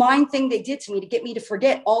mind thing they did to me to get me to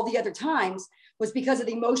forget all the other times, was because of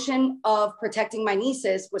the emotion of protecting my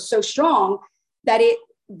nieces was so strong that it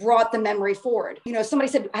brought the memory forward. Somebody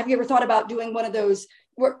said, have you ever thought about doing one of those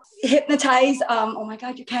where hypnotize? Oh my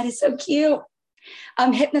God, your cat is so cute.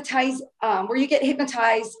 Hypnotize, where you get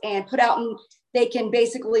hypnotized and put out, and they can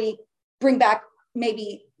basically bring back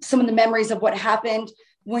maybe some of the memories of what happened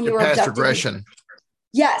when you were past abducted. Regression.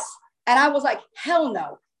 Yes. And I was like, hell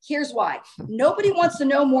no. Here's why. Nobody wants to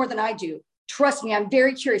know more than I do. Trust me, I'm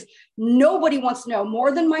very curious. Nobody wants to know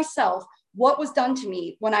more than myself what was done to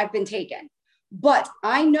me when I've been taken. But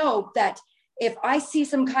I know that if I see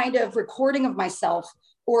some kind of recording of myself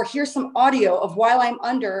or hear some audio of while I'm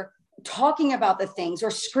under talking about the things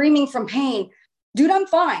or screaming from pain, dude, I'm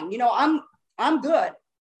fine. I'm good.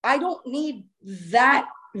 I don't need that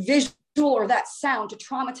visual or that sound to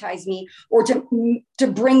traumatize me or to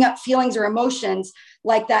bring up feelings or emotions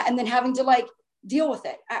like that. And then having to like deal with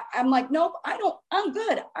it. I'm like, nope, I'm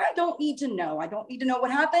good. I don't need to know. I don't need to know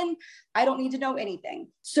what happened. I don't need to know anything.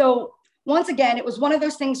 So once again, it was one of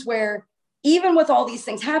those things where even with all these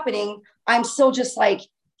things happening, I'm still just like,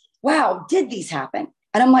 wow, did these happen?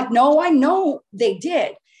 And I'm like, no, I know they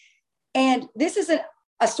did. And this isn't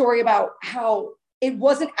a story about how it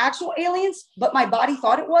wasn't actual aliens, but my body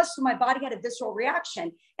thought it was. So my body had a visceral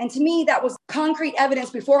reaction. And to me, that was concrete evidence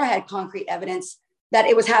before I had concrete evidence that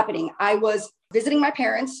it was happening. I was visiting my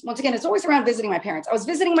parents. Once again, it's always around visiting my parents. I was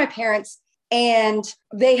visiting my parents and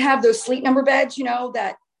they have those sleep number beds,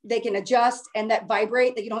 that they can adjust and that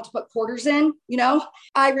vibrate that you don't have to put quarters in,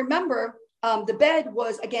 I remember the bed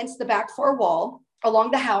was against the back far wall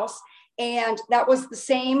along the house. And that was the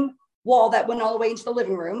same wall that went all the way into the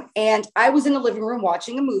living room. And I was in the living room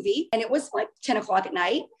watching a movie and it was like 10 o'clock at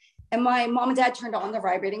night. And my mom and dad turned on the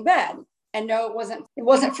vibrating bed. And no, it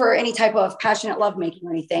wasn't for any type of passionate lovemaking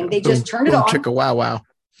or anything. They just turned it on. Chicka wow wow.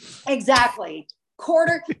 Exactly.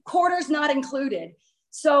 Quarters not included.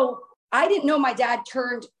 So I didn't know my dad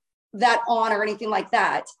turned that on or anything like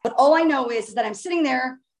that. But all I know is that I'm sitting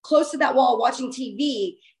there close to that wall watching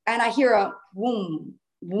TV and I hear a whoom,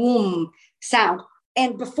 whoom sound.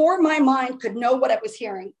 And before my mind could know what I was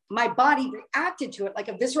hearing, my body reacted to it like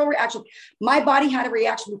a visceral reaction. My body had a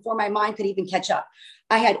reaction before my mind could even catch up.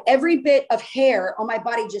 I had every bit of hair on my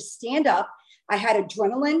body just stand up. I had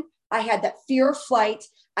adrenaline. I had that fear of flight.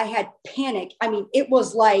 I had panic. I mean, it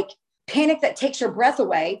was like panic that takes your breath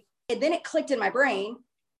away. And then it clicked in my brain.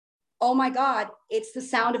 Oh my God, it's the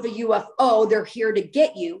sound of a UFO. They're here to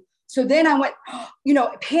get you. So then I went,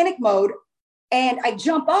 panic mode, and I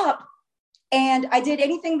jump up. And I did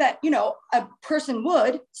anything that, a person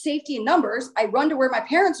would, safety in numbers. I run to where my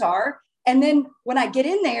parents are. And then when I get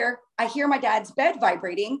in there, I hear my dad's bed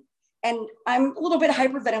vibrating and I'm a little bit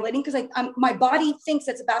hyperventilating because my body thinks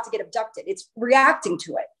it's about to get abducted. It's reacting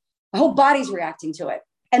to it. My whole body's reacting to it.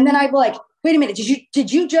 And then I'm like, wait a minute,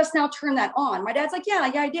 did you just now turn that on? My dad's like,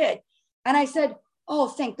 yeah, I did. And I said, oh,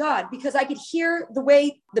 thank God, because I could hear the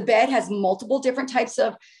way the bed has multiple different types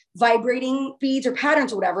of vibrating beads or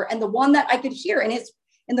patterns or whatever. And the one that I could hear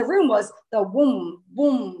in the room was the whoom,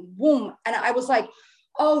 whoom, whoom. And I was like,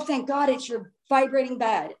 oh, thank God, it's your vibrating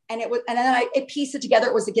bed. And then I pieced it together.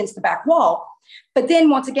 It was against the back wall. But then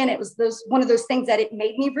once again, it was one of those things that it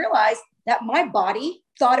made me realize that my body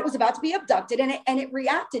thought it was about to be abducted and it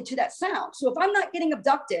reacted to that sound. So if I'm not getting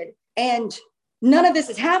abducted and none of this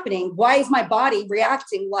is happening, why is my body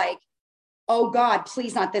reacting like, oh God,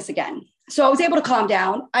 please not this again? So I was able to calm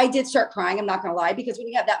down. I did start crying. I'm not going to lie, because when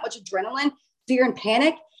you have that much adrenaline, fear and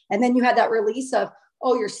panic, and then you have that release of,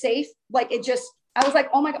 oh, you're safe. I was like,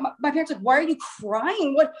 oh my God, my parents were like, why are you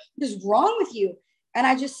crying? What is wrong with you? And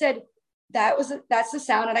I just said, that's the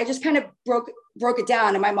sound. And I just kind of broke it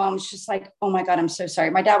down. And my mom was just like, oh my God, I'm so sorry.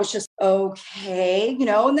 My dad was just, okay,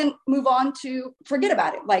 and then move on to forget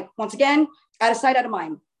about it. Like, once again, out of sight, out of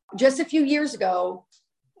mind. Just a few years ago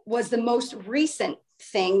was the most recent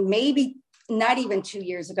thing, maybe not even 2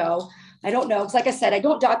 years ago. I don't know. Because like I said,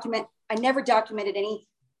 I never documented any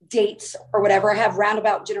dates or whatever. I have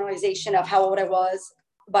roundabout generalization of how old I was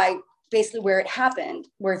by basically where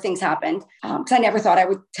things happened. Because I never thought I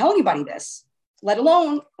would tell anybody this, let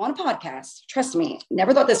alone on a podcast. Trust me,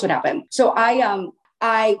 never thought this would happen. So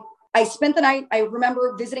I spent the night. I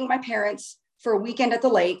remember visiting my parents for a weekend at the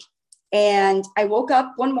lake. And I woke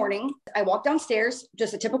up one morning, I walked downstairs,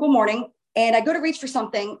 just a typical morning, and I go to reach for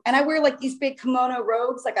something. And I wear like these big kimono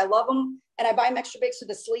robes, like I love them. And I buy them extra big so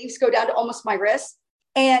the sleeves go down to almost my wrist.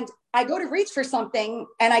 And I go to reach for something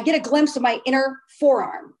and I get a glimpse of my inner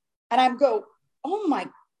forearm. And I go, oh my,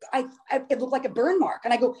 it looked like a burn mark.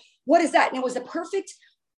 And I go, what is that? And it was a perfect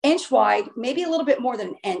inch wide, maybe a little bit more than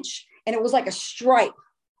an inch. And it was like a stripe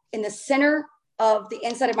in the center of the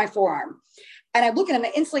inside of my forearm. And I look at it and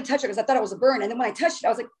I instantly touch it because I thought it was a burn. And then when I touched it, I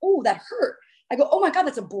was like, oh, that hurt. I go, oh my God,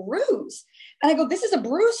 that's a bruise. And I go, this is a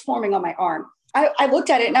bruise forming on my arm. I looked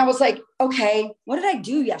at it and I was like, okay, what did I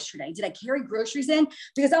do yesterday? Did I carry groceries in?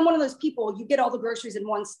 Because I'm one of those people, you get all the groceries in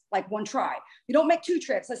one try. You don't make 2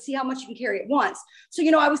 trips. Let's see how much you can carry at once. So,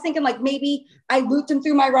 I was thinking like maybe I looped them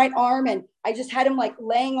through my right arm and I just had him like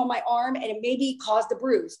laying on my arm and it maybe caused a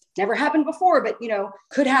bruise. Never happened before, but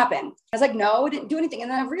could happen. I was like, no, it didn't do anything. And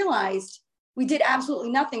then I realized We did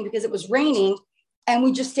absolutely nothing because it was raining and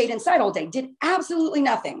we just stayed inside all day, did absolutely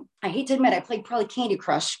nothing. I hate to admit, I played probably Candy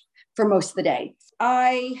Crush for most of the day.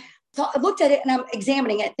 I looked at it and I'm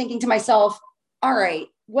examining it, thinking to myself, all right,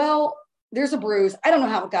 well, there's a bruise. I don't know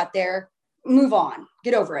how it got there. Move on,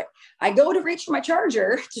 get over it. I go to reach for my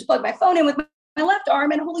charger, just plug my phone in with my left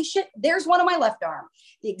arm, and holy shit, there's one on my left arm,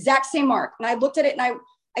 the exact same mark. And I looked at it and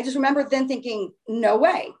I just remember then thinking, no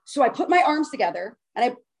way. So I put my arms together and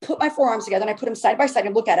I put my forearms together and I put them side by side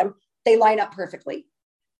and look at them. They line up perfectly.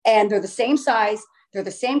 And they're the same size. They're the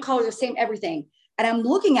same color, the same everything. And I'm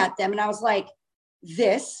looking at them and I was like,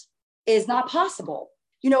 this is not possible.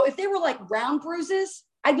 If they were like round bruises,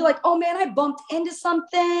 I'd be like, oh man, I bumped into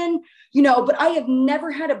something, but I have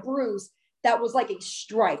never had a bruise that was like a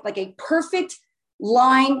stripe, like a perfect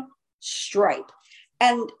line stripe.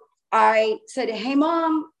 And I said, hey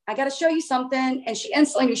mom, I got to show you something. And she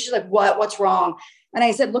instantly knew. She's like, what's wrong? And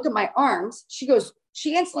I said, look at my arms. She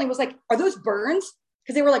instantly was like, are those burns?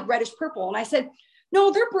 Because they were like reddish purple. And I said,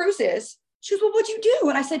 no, they're bruises. She goes, well, what'd you do?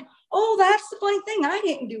 And I said, oh, that's the funny thing. I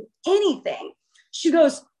didn't do anything. She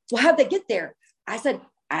goes, well, how'd they get there? I said,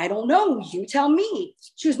 I don't know. You tell me.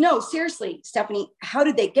 She goes, no, seriously, Stephanie, how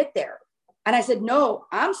did they get there? And I said, no,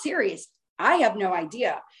 I'm serious. I have no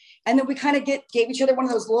idea. And then we kind of gave each other one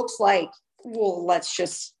of those looks like, well, let's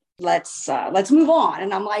move on.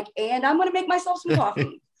 And I'm like, and I'm going to make myself some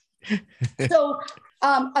coffee. So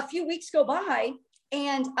a few weeks go by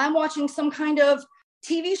and I'm watching some kind of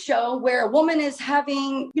TV show where a woman is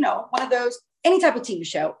having, one of those, any type of TV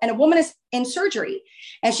show, and a woman is in surgery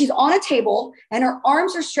and she's on a table and her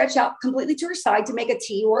arms are stretched out completely to her side to make a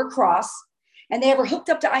T or a cross. And they have her hooked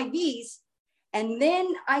up to IVs. And then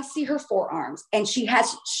I see her forearms and she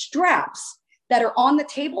has straps that are on the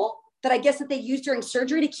table that I guess that they use during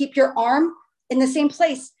surgery to keep your arm in the same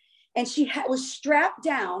place. And she was strapped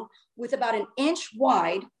down with about an inch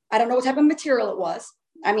wide. I don't know what type of material it was.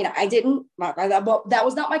 I mean, that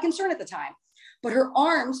was not my concern at the time, but her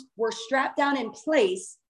arms were strapped down in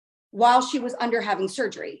place while she was having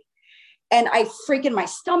surgery. And my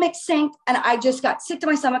stomach sank and I just got sick to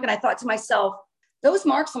my stomach. And I thought to myself, those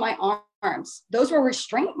marks on my arms, those were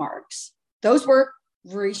restraint marks. Those were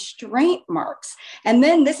restraint marks. And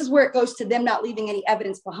then this is where it goes to them not leaving any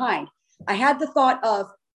evidence behind. I had the thought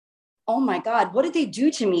of, oh my God, what did they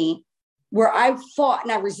do to me where I fought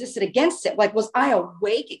and I resisted against it? Like, was I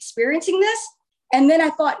awake experiencing this? And then I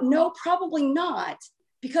thought, no, probably not,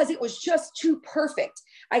 because it was just too perfect.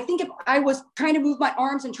 I think if I was trying to move my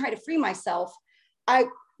arms and try to free myself,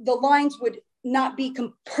 the lines would not be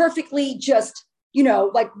perfectly just,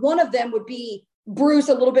 like one of them would be bruised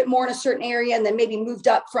a little bit more in a certain area and then maybe moved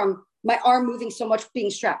up from my arm moving so much being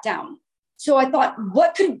strapped down. So I thought,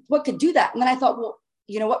 what could do that? And then I thought, well,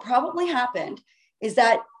 what probably happened is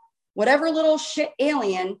that whatever little shit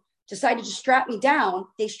alien decided to strap me down,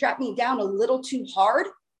 they strapped me down a little too hard,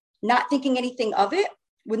 not thinking anything of it.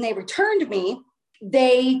 When they returned me,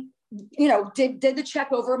 they, did the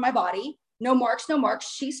check over my body. No marks.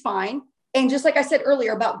 She's fine. And just like I said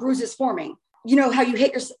earlier about bruises forming, how you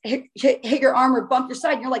hit your arm or bump your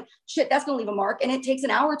side and you're like, shit, that's going to leave a mark. And it takes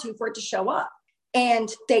an hour or two for it to show up. And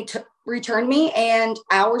they returned me. And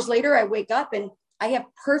hours later, I wake up and I have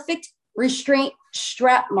perfect restraint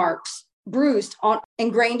strap marks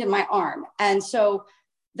ingrained in my arm. And so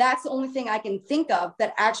that's the only thing I can think of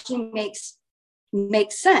that actually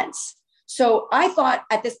makes sense. So I thought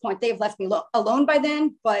at this point they've left me alone by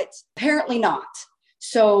then, but apparently not.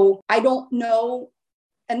 So I don't know.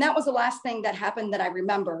 And that was the last thing that happened that I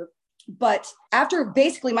remember. But after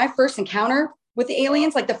basically my first encounter with the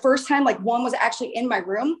aliens, like the first time, like one was actually in my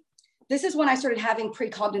room, this is when I started having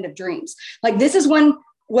precognitive dreams. Like this is when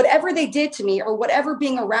whatever they did to me or whatever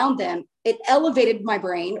being around them, it elevated my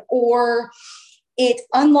brain or it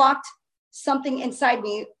unlocked something inside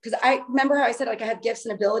me. Because I remember how I said, like, I have gifts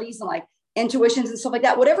and abilities and like intuitions and stuff like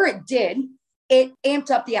that. Whatever it did, it amped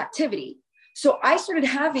up the activity. So I started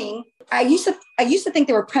having, I used to think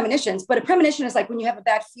they were premonitions, but a premonition is like when you have a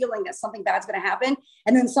bad feeling that something bad's going to happen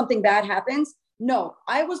and then something bad happens. No,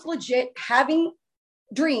 I was legit having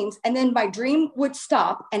dreams and then my dream would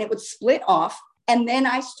stop and it would split off. And then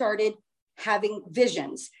I started having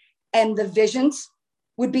visions and the visions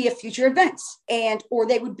would be of future events or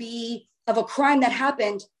they would be of a crime that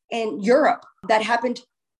happened in Europe that happened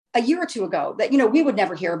a year or two ago that, we would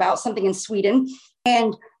never hear about, something in Sweden.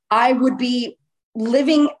 And I would be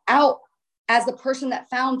living out as the person that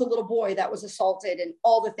found the little boy that was assaulted and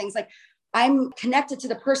all the things. Like I'm connected to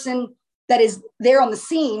the person that is there on the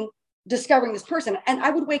scene discovering this person. And I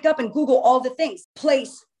would wake up and Google all the things,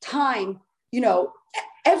 place, time,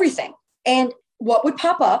 everything. And what would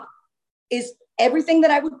pop up is everything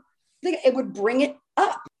that I would think, it would bring it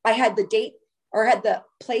up. I had the date or had the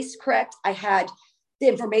place correct. I had the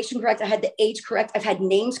information correct. I had the age correct. I've had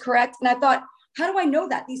names correct. And I thought, how do I know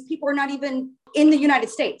that? These people are not even in the United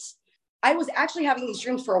States. I was actually having these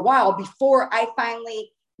dreams for a while before I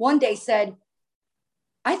finally one day said,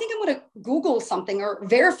 I think I'm going to Google something or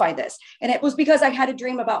verify this. And it was because I had a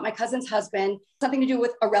dream about my cousin's husband, something to do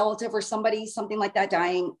with a relative or somebody, something like that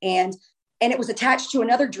dying. And it was attached to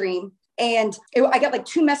another dream. And I got like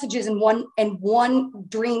two messages in one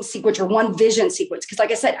dream sequence or one vision sequence. Because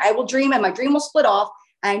like I said, I will dream and my dream will split off.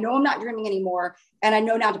 I know I'm not dreaming anymore. And I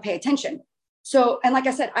know now to pay attention. So, and like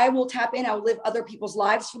I said, I will tap in, I will live other people's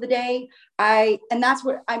lives for the day. And that's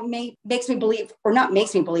what makes me believe, or not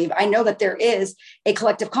makes me believe, I know that there is a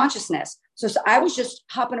collective consciousness. So I was just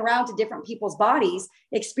hopping around to different people's bodies,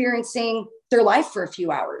 experiencing their life for a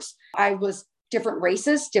few hours. I was different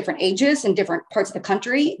races, different ages, and different parts of the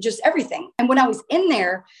country, just everything. And when I was in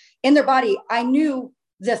their body, I knew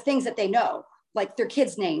the things that they know, like their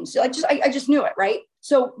kids' names. So I just knew it, right?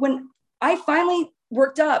 So when I finally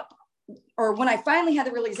worked up, or when I finally had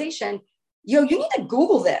the realization, you need to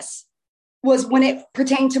Google this, was when it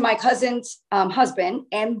pertained to my cousin's husband.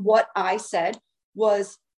 And what I said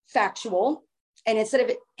was factual. And instead of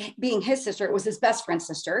it being his sister, it was his best friend's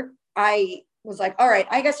sister. I was like, all right,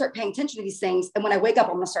 I got to start paying attention to these things. And when I wake up,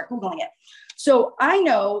 I'm going to start Googling it. So I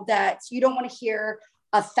know that you don't want to hear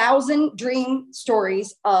 1,000 dream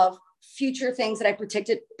stories of future things that I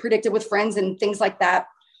predicted with friends and things like that.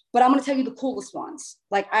 But I'm going to tell you the coolest ones.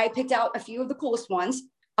 Like I picked out a few of the coolest ones.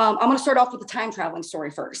 I'm going to start off with the time traveling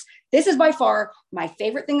story first. This is by far my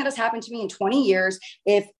favorite thing that has happened to me in 20 years.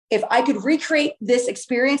 If I could recreate this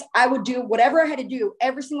experience, I would do whatever I had to do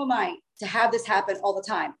every single night to have this happen all the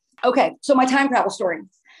time. Okay, so my time travel story.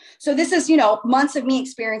 So this is, months of me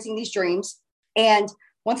experiencing these dreams. And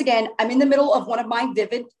once again, I'm in the middle of one of my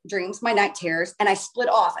vivid dreams, my night terrors, and I split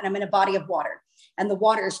off and I'm in a body of water. And the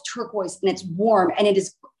water is turquoise and it's warm and it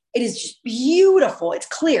is just beautiful. It's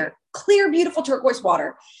clear, beautiful turquoise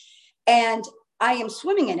water. And I am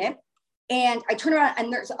swimming in it. And I turn around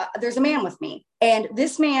and there's a man with me. And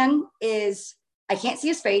this man I can't see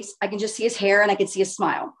his face. I can just see his hair and I can see his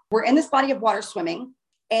smile. We're in this body of water swimming.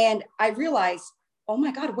 And I realize, oh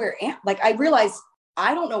my God, I realize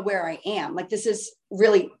I don't know where I am. Like, this is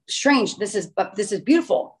really strange. This is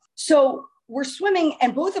beautiful. So we're swimming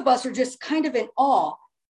and both of us are just kind of in awe.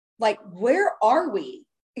 Like, where are we?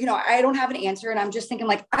 I don't have an answer. And I'm just thinking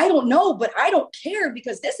like, I don't know, but I don't care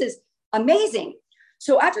because this is amazing.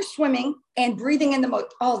 So after swimming and breathing in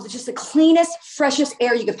just the cleanest, freshest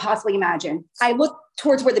air you could possibly imagine, I look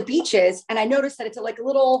towards where the beach is and I noticed that it's like a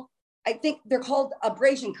little, I think they're called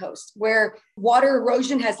abrasion coast, where water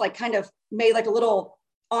erosion has like kind of made like a little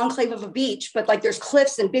enclave of a beach, but like there's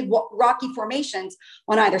cliffs and big rocky formations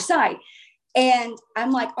on either side. And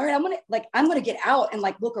I'm like, all right, I'm going to get out and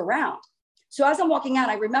like look around. So as I'm walking out,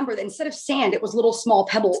 I remember that instead of sand, it was little small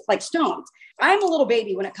pebbles, like stones. I'm a little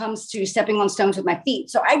baby when it comes to stepping on stones with my feet.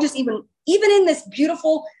 So I just even in this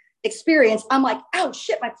beautiful experience, I'm like, ow,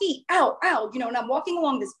 shit, my feet, ow, ow, and I'm walking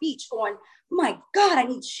along this beach going, oh my God, I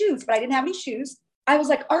need shoes, but I didn't have any shoes. I was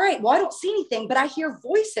like, all right, well, I don't see anything, but I hear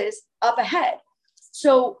voices up ahead.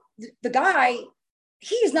 So the guy,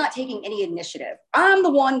 he is not taking any initiative. I'm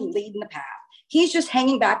the one leading the path. He's just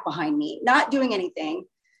hanging back behind me, not doing anything,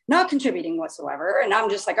 not contributing whatsoever. And I'm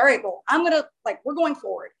just like, all right, well, we're going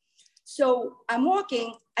forward. So I'm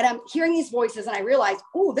walking and I'm hearing these voices and I realize,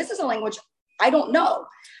 oh, this is a language I don't know.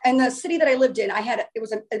 And the city that I lived in,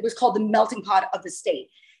 it was called the melting pot of the state.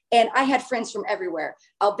 And I had friends from everywhere: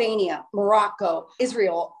 Albania, Morocco,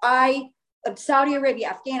 Israel, Saudi Arabia,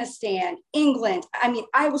 Afghanistan, England. I mean,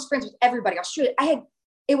 I was friends with everybody. Australia.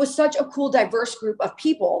 It was such a cool, diverse group of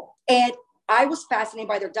people. And I was fascinated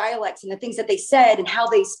by their dialects and the things that they said and how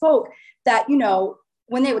they spoke, that,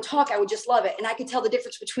 when they would talk, I would just love it. And I could tell the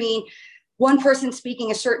difference between one person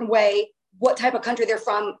speaking a certain way, what type of country they're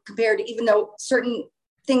from, compared to, even though certain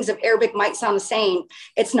things of Arabic might sound the same,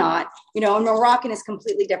 it's not, and Moroccan is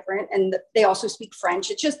completely different. And they also speak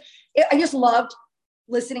French. I just loved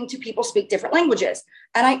listening to people speak different languages.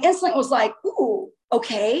 And I instantly was like, ooh,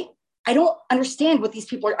 okay, I don't understand what these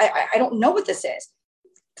people are. I don't know what this is.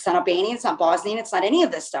 It's not Albanian, it's not Bosnian, it's not any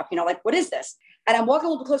of this stuff. What is this? And I'm walking a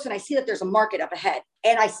little bit closer and I see that there's a market up ahead.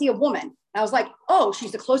 And I see a woman. And I was like, oh,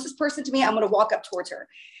 she's the closest person to me. I'm going to walk up towards her.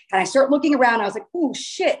 And I start looking around. I was like, oh,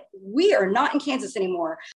 shit, we are not in Kansas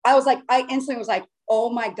anymore. I instantly was like, oh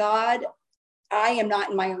my God, I am not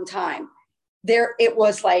in my own time. It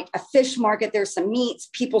was like a fish market. There's some meats.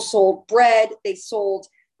 People sold bread. They sold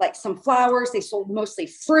like some flowers. They sold mostly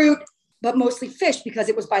fruit. but mostly fish because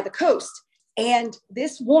it was by the coast. And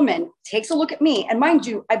this woman takes a look at me. And mind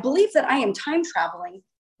you, I believe that I am time traveling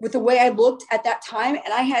with the way I looked at that time.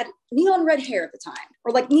 And I had neon red hair at the time,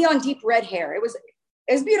 or like neon deep red hair. It was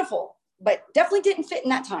beautiful, but definitely didn't fit in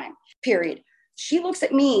that time period. She looks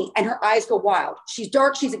at me and her eyes go wild. She's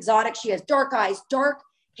dark. She's exotic. She has dark eyes, dark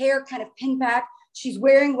hair, kind of pinned back. She's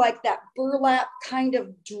wearing like that burlap kind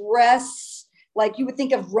of dress, like you would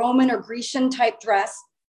think of Roman or Grecian type dress.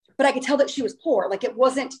 But I could tell that she was poor. Like it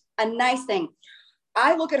wasn't a nice thing.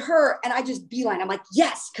 I look at her and I just beeline. I'm like,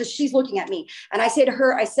 yes, because she's looking at me. And I say to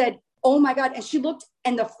her, I said, oh my God. And she looked,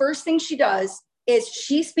 and the first thing she does is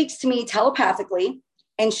she speaks to me telepathically.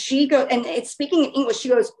 And she goes, and it's speaking in English. She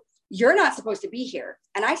goes, you're not supposed to be here.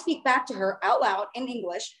 And I speak back to her out loud in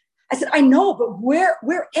English. I said, I know, but where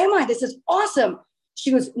am I? This is awesome.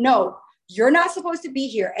 She goes, no, you're not supposed to be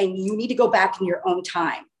here. And you need to go back in your own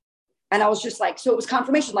time. And I was just like, so it was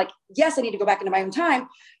confirmation, like, yes, I need to go back into my own time.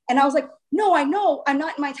 And I was like, no, I know I'm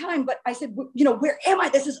not in my time. But I said, you know, where am I?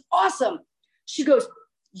 This is awesome. She goes,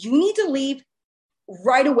 you need to leave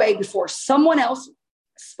right away before someone else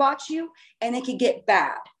spots you and it could get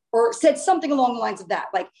bad, or said something along the lines of that.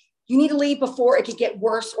 Like, you need to leave before it could get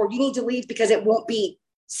worse, or you need to leave because it won't be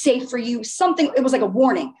safe for you. Something, it was like a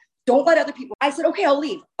warning. Don't let other people. I said, okay, I'll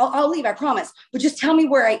leave. I'll leave, I promise. But just tell me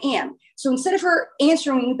where I am. So instead of her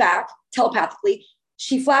answering me back telepathically,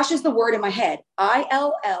 she flashes the word in my head,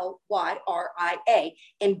 ILLYRIA,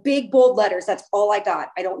 in big, bold letters. That's all I got.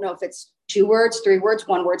 I don't know if it's 2 words, 3 words,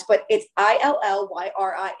 1 word, but it's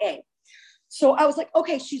ILLYRIA. So I was like,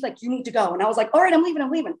 okay, she's like, you need to go. And I was like, all right, I'm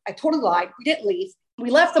leaving. I totally lied. We didn't leave. We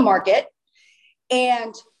left the market,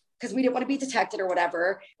 and because we didn't want to be detected or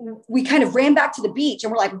whatever, we kind of ran back to the beach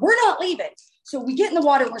and we're like, we're not leaving. So we get in the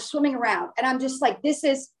water and we're swimming around. And I'm just like, this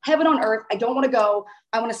is heaven on earth. I don't want to go.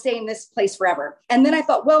 I want to stay in this place forever. And then I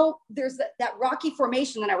thought, well, there's that rocky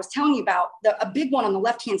formation that I was telling you about, a big one on the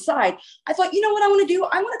left-hand side. I thought, you know what I want to do?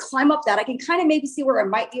 I want to climb up that. I can kind of maybe see where I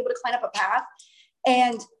might be able to climb up a path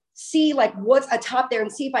and see like what's atop there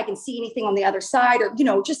and see if I can see anything on the other side, or, you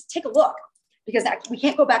know, just take a look. Because we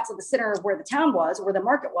can't go back to the center of where the town was, or where the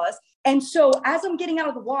market was. And so as I'm getting out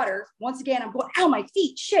of the water, once again, I'm going, ow, my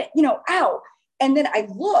feet, shit, you know, ow. And then I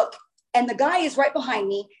look, and the guy is right behind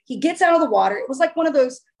me. He gets out of the water. It was like one of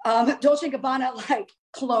those Dolce & Gabbana, like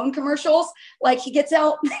cologne commercials. Like he gets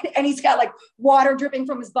out and he's got like water dripping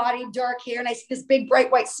from his body, dark hair. And I see this big,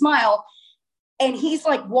 bright, white smile. And he's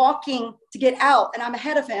like walking to get out. And I'm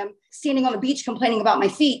ahead of him, standing on the beach, complaining about my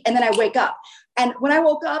feet. And then I wake up. And when I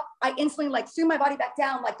woke up, I instantly like threw my body back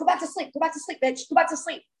down, like, go back to sleep, bitch, go back to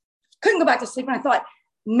sleep. Couldn't go back to sleep. And I thought,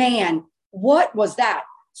 man, what was that?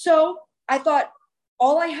 So I thought,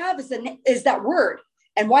 all I have is that word.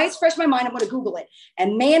 And why it's fresh in my mind, I'm going to Google it.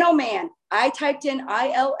 And man, oh man, I typed in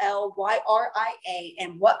ILLYRIA,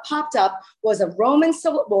 and what popped up was a Roman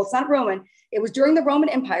well, it's not Roman. It was during the Roman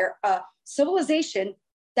Empire, a civilization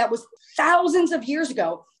that was thousands of years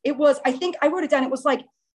ago. It was, I think I wrote it down. It was like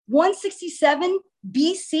 167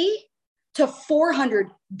 BC to 400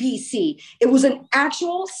 BC. It was an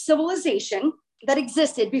actual civilization that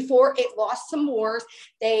existed before it lost some wars.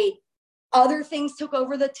 Other things took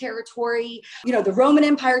over the territory. You know, the Roman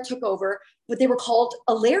Empire took over, but they were called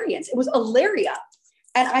Illyrians. It was Illyria.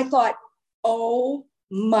 And I thought, oh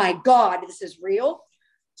my God, this is real.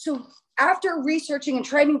 So after researching and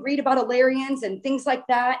trying to read about Illyrians and things like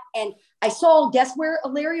that, and I saw, guess where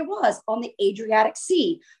Illyria was? On the Adriatic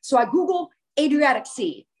Sea. So I Googled Adriatic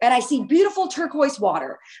Sea and I see beautiful turquoise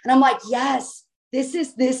water. And I'm like, yes, this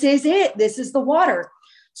is it. This is the water.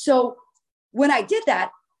 So when I did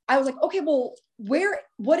that, I was like, okay, well,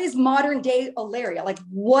 what is modern day Illyria? Like,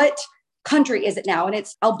 what country is it now? And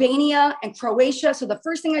it's Albania and Croatia. So the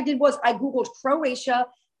first thing I did was I Googled Croatia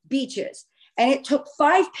beaches, and it took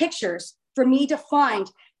 5 pictures for me to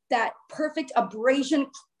find that perfect abrasion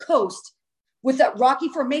coast with that rocky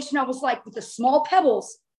formation. I was like, with the small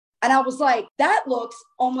pebbles. And I was like, that looks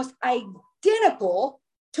almost identical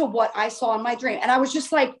to what I saw in my dream. And I was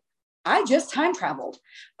just like, I just time traveled.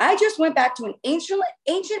 I just went back to an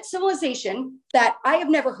ancient civilization that I have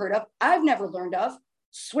never heard of, I've never learned of,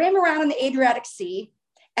 swam around in the Adriatic Sea.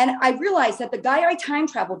 And I realized that the guy I time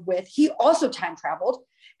traveled with, he also time traveled.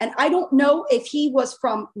 And I don't know if he was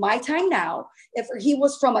from my time now, if he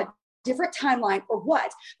was from a different timeline or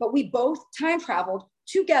what, but we both time traveled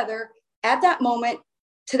together at that moment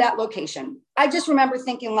to that location. I just remember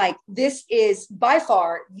thinking, like, this is by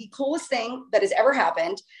far the coolest thing that has ever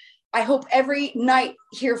happened. I hope every night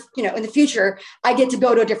here, you know, in the future, I get to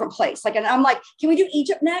go to a different place. Like, and I'm like, can we do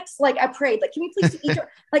Egypt next? Like, I prayed, like, can we please do Egypt?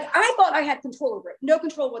 Like, I thought I had control over it, no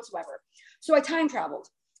control whatsoever. So I time traveled.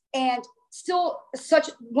 And still such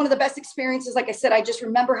one of the best experiences. Like I said, I just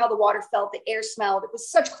remember how the water felt, the air smelled. It was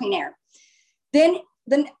such clean air. Then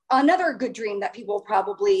another good dream that people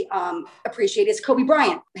probably appreciate is Kobe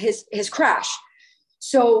Bryant, his crash.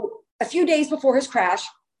 So a few days before his crash,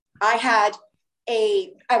 I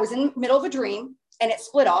was in the middle of a dream and it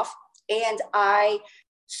split off, and I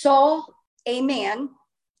saw a man,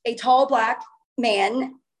 a tall black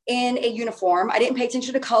man in a uniform. I didn't pay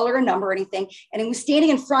attention to color or number or anything. And he was standing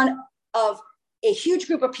in front of a huge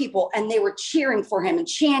group of people, and they were cheering for him and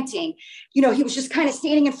chanting. You know, he was just kind of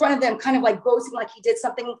standing in front of them, kind of like boasting like he did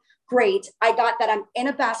something great. I got that I'm in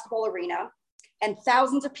a basketball arena and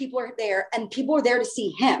thousands of people are there, and people are there to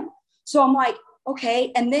see him. So I'm like,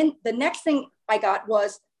 okay. And then the next thing I got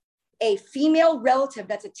was a female relative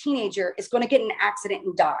that's a teenager is going to get in an accident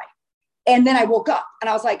and die. And then I woke up and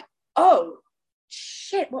I was like, oh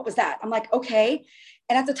shit, what was that? I'm like, okay.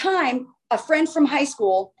 And at the time, a friend from high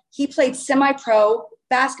school, he played semi-pro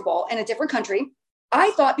basketball in a different country.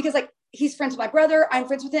 I thought, because like he's friends with my brother, I'm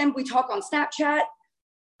friends with him, we talk on Snapchat.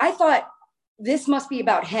 I thought this must be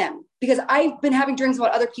about him, because I've been having dreams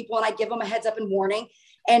about other people and I give them a heads up and warning.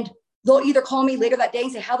 And they'll either call me later that day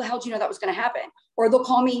and say, how the hell do you know that was going to happen? Or they'll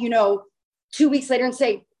call me, 2 weeks later and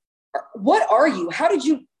say, what are you? How did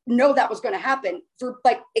you know that was going to happen for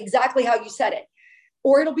like exactly how you said it?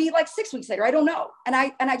 Or it'll be like 6 weeks later. I don't know. And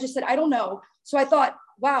I just said, I don't know. So I thought,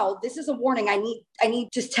 wow, this is a warning. I need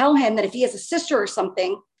to tell him that if he has a sister or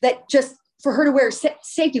something, that just for her to wear a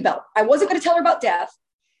safety belt. I wasn't going to tell her about death,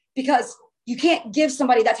 because you can't give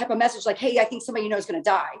somebody that type of message like, hey, I think somebody you know is going to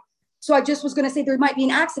die. So I just was going to say there might be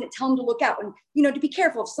an accident. Tell them to look out and, to be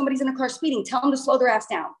careful. If somebody's in a car speeding, tell them to slow their ass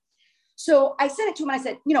down. So I sent it to him and I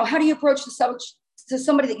said, how do you approach the subject to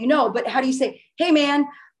somebody that you know? But how do you say, hey, man,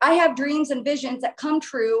 I have dreams and visions that come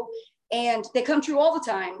true, and they come true all the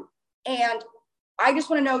time. And I just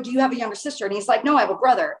want to know, do you have a younger sister? And he's like, no, I have a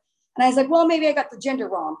brother. And I was like, well, maybe I got the gender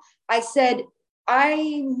wrong. I said,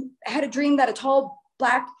 I had a dream that a tall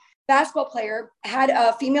black basketball player had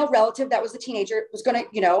a female relative that was a teenager, was going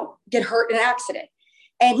to, get hurt in an accident.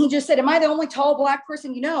 And he just said, am I the only tall black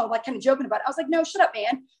person like kind of joking about it? I was like, no, shut up,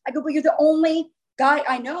 man. I go, but you're the only guy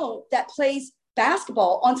I know that plays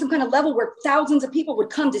basketball on some kind of level where thousands of people would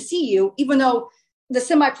come to see you, even though the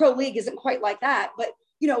semi-pro league isn't quite like that. But,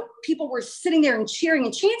 people were sitting there and cheering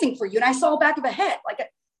and chanting for you. And I saw back of a head,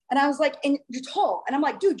 and I was like, and you're tall. And I'm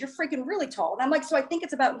like, dude, you're freaking really tall. And I'm like, so I think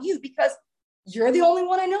it's about you, because you're the only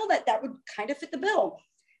one I know that would kind of fit the bill.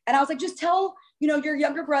 And I was like, just tell, your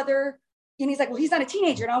younger brother. And he's like, well, he's not a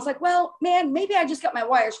teenager. And I was like, well, man, maybe I just got my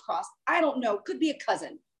wires crossed. I don't know. Could be a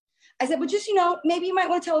cousin. I said, but just, maybe you might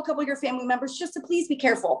want to tell a couple of your family members just to please be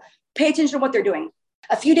careful. Pay attention to what they're doing.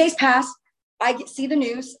 A few days pass. I see the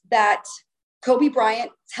news that Kobe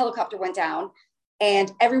Bryant's helicopter went down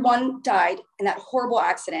and everyone died in that horrible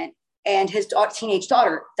accident. And his teenage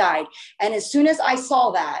daughter died. And as soon as I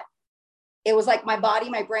saw that, it was like my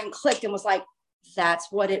brain clicked and was like,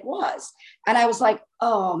 that's what it was. And I was like,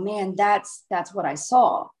 oh man, that's what I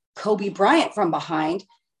saw. Kobe Bryant from behind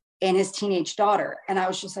and his teenage daughter. And I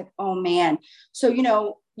was just like, oh man. So,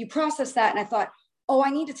 you process that. And I thought, oh,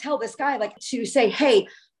 I need to tell this guy, to say, hey,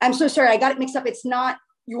 I'm so sorry. I got it mixed up. It's not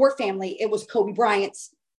your family. It was Kobe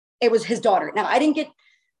Bryant's. It was his daughter. Now, I didn't get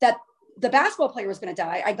that the basketball player was going to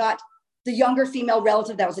die. I got the younger female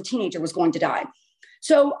relative that was a teenager was going to die.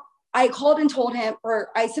 So I called and told him, or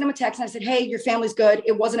I sent him a text and I said, hey, your family's good.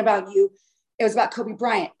 It wasn't about you. It was about Kobe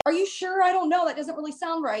Bryant. Are you sure? I don't know. That doesn't really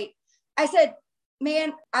sound right. I said,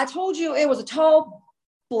 man, I told you it was a tall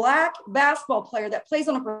black basketball player that plays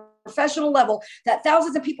on a professional level that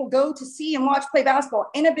thousands of people go to see and watch play basketball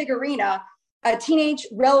in a big arena. A teenage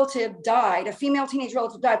relative died. A female teenage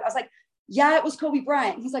relative died. I was like, yeah, it was Kobe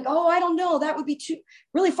Bryant. He's like, oh, I don't know. That would be too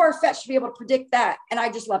really far-fetched to be able to predict that. And I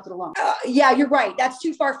just left it alone. Yeah, you're right. That's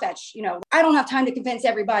too far-fetched. I don't have time to convince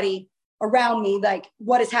everybody around me,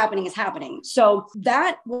 what is happening. So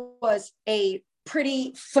that was a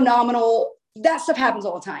pretty phenomenal, that stuff happens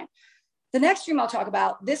all the time. The next dream I'll talk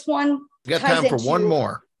about, this one. We got time for one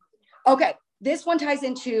more. Okay. This one ties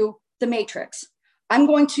into the Matrix. I'm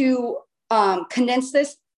going to condense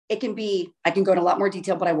this. I can go into a lot more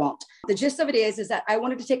detail, but I won't. The gist of it is that I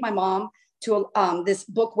wanted to take my mom to this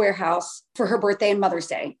book warehouse for her birthday and Mother's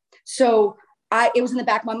Day. So it was in the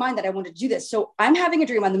back of my mind that I wanted to do this. So I'm having a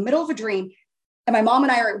dream. I'm in the middle of a dream, and my mom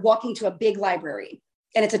and I are walking to a big library,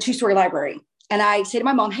 and it's a 2-story library. And I say to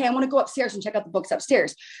my mom, hey, I want to go upstairs and check out the books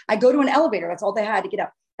upstairs. I go to an elevator. That's all they had to get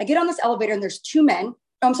up. I get on this elevator, and there's 3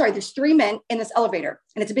 men in this elevator,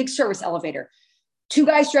 and it's a big service elevator. 2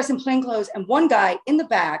 guys dressed in plain clothes and 1 guy in the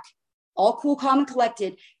back, all cool, calm, and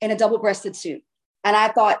collected in a double-breasted suit. And I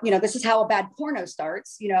thought, this is how a bad porno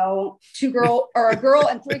starts, a girl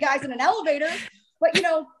and three guys in an elevator. But,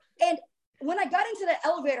 and when I got into the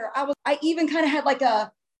elevator, I even kind of had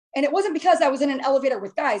and it wasn't because I was in an elevator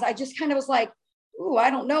with guys. I just kind of was like, ooh, I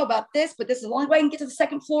don't know about this, but this is the only way I can get to the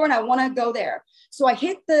second floor and I want to go there. So I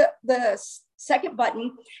hit the second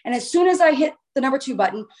button. And as soon as I hit the number 2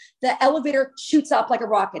 button, the elevator shoots up like a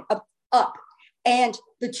rocket up. And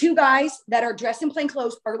the 2 guys that are dressed in plain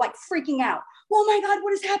clothes are like freaking out. Oh my God,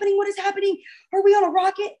 what is happening? What is happening? Are we on a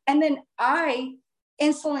rocket? And then I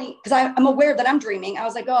instantly, because I'm aware that I'm dreaming, I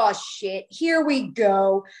was like, oh shit, here we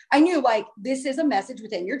go. I knew this is a message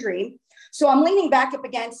within your dream. So I'm leaning back up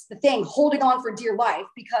against the thing, holding on for dear life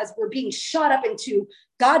because we're being shot up into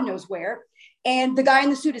God knows where. And the guy in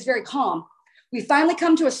the suit is very calm. We finally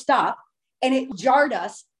come to a stop and it jarred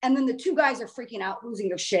us. And then the 2 guys are freaking out, losing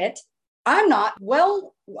their shit. I'm not.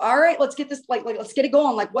 Well, all right, let's get this, let's get it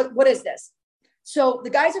going. What is this? So the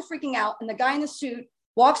guys are freaking out and the guy in the suit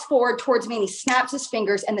walks forward towards me and he snaps his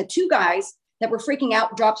fingers. And the 2 guys that were freaking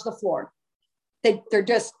out drop to the floor.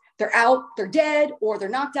 They're out, they're dead, or they're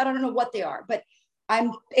knocked out. I don't know what they are, but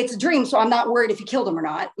it's a dream. So I'm not worried if he killed them or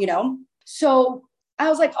not, So I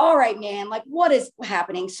was like, all right, man, what is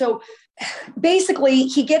happening? So basically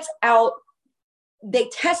he gets out. They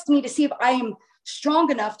test me to see if I am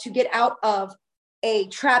strong enough to get out of a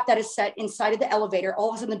trap that is set inside of the elevator. All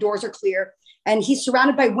of a sudden the doors are clear and he's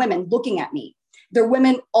surrounded by women looking at me. They're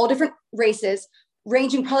women, all different races,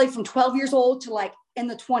 ranging probably from 12 years old to in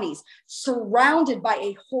the 20s, surrounded by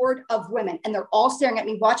a horde of women. And they're all staring at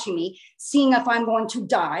me, watching me, seeing if I'm going to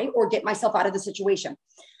die or get myself out of the situation.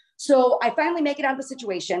 So I finally make it out of the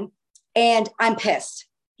situation and I'm pissed.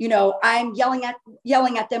 I'm yelling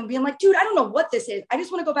at them, being like, dude, I don't know what this is. I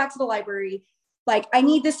just want to go back to the library. I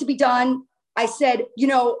need this to be done. I said,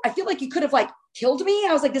 I feel like you could have killed me.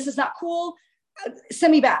 I was like, this is not cool.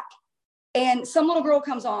 Send me back. And some little girl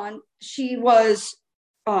comes on. She was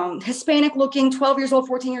Hispanic looking, 12 years old,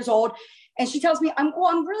 14 years old. And she tells me,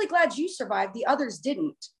 I'm really glad you survived. The others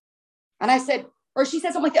didn't. And I said, or she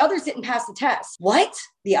said something like, the others didn't pass the test. What?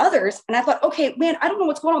 The others? And I thought, okay, man, I don't know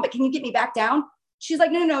what's going on, but can you get me back down? She's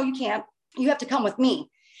like, no, you can't. You have to come with me.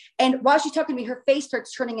 And while she's talking to me, her face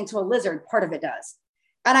starts turning into a lizard. Part of it does.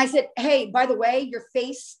 And I said, hey, by the way, your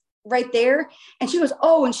face right there. And she goes,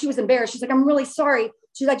 oh, and she was embarrassed. She's like, I'm really sorry.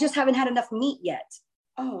 She's like, I just haven't had enough meat yet.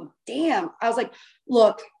 Oh, damn. I was like,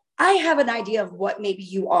 look, I have an idea of what maybe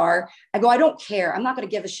you are. I go, I don't care. I'm not going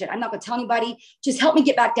to give a shit. I'm not going to tell anybody. Just help me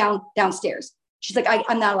get back downstairs. She's like,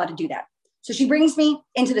 I'm not allowed to do that. So she brings me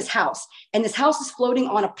into this house, and this house is floating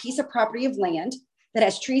on a piece of property of land that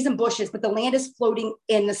has trees and bushes, but the land is floating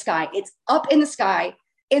in the sky. It's up in the sky,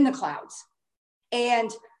 in the clouds. And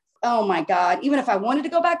oh my God, even if I wanted to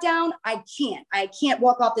go back down, I can't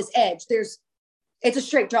walk off this edge. It's a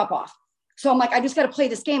straight drop off. So I'm like, I just got to play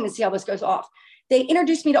this game and see how this goes off. They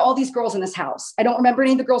introduced me to all these girls in this house. I don't remember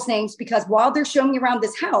any of the girls' names because while they're showing me around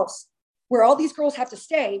this house where all these girls have to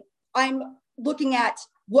stay, I'm looking at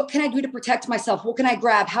what can I do to protect myself? What can I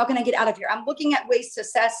grab? How can I get out of here? I'm looking at ways to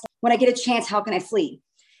assess when I get a chance, how can I flee?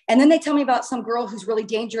 And then they tell me about some girl who's really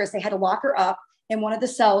dangerous. They had to lock her up in one of the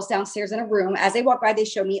cells downstairs in a room. As they walk by, they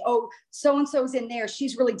show me, oh, so-and-so's in there.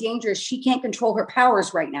 She's really dangerous. She can't control her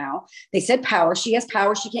powers right now. They said power. She has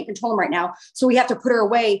power. She can't control them right now. So we have to put her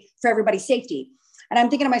away for everybody's safety. And I'm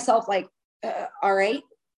thinking to myself, all right.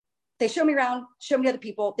 They show me around, show me other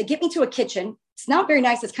people. They get me to a kitchen. It's not very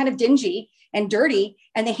nice. It's kind of dingy and dirty.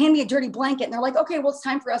 And they hand me a dirty blanket and they're like, okay, well, it's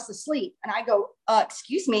time for us to sleep. And I go,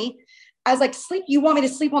 excuse me. I was like, sleep? You want me to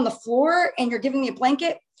sleep on the floor and you're giving me a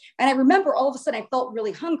blanket? And I remember all of a sudden I felt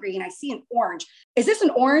really hungry and I see an orange. Is this an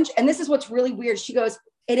orange? And this is what's really weird. She goes,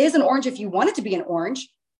 it is an orange if you want it to be an orange.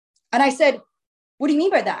 And I said, what do you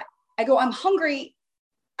mean by that? I go, I'm hungry.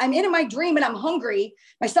 I'm in my dream and I'm hungry.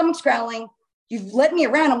 My stomach's growling. You've led me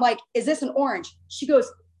around. I'm like, is this an orange? She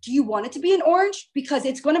goes, do you want it to be an orange? Because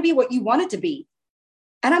it's going to be what you want it to be.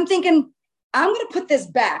 And I'm thinking, I'm going to put this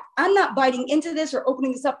back. I'm not biting into this or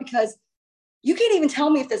opening this up because you can't even tell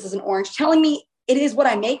me if this is an orange. Telling me it is what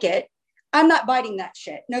I make it. I'm not biting that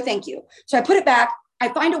shit. No, thank you. So I put it back. I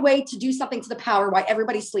find a way to do something to the power while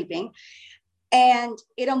everybody's sleeping. And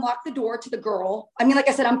it unlocked the door to the girl. I mean, like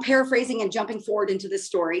I said, I'm paraphrasing and jumping forward into this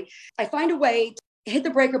story. I find a way to hit the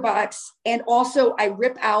breaker box. And also I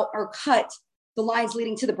rip out or cut the lines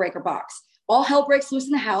leading to the breaker box. All hell breaks loose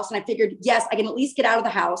in the house. And I figured, yes, I can at least get out of the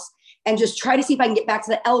house and just try to see if I can get back to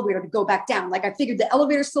the elevator to go back down. Like I figured the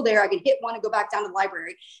elevator's still there. I could hit one and go back down to the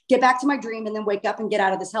library, get back to my dream, and then wake up and get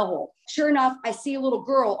out of this hellhole. Sure enough, I see a little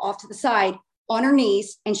girl off to the side on her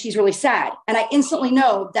knees, and she's really sad. And I instantly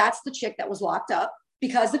know that's the chick that was locked up.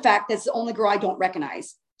 because the fact that's the only girl I don't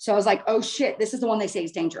recognize. So I was like, oh shit, this is the one they say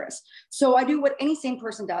is dangerous. So I do what any sane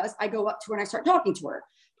person does. I go up to her and I start talking to her.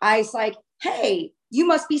 I was like, hey, you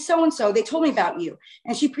must be so-and-so. They told me about you.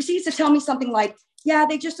 And she proceeds to tell me something like, yeah,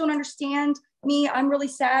 they just don't understand me. I'm really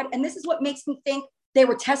sad. And this is what makes me think they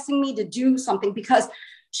were testing me to do something, because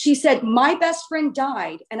she said, my best friend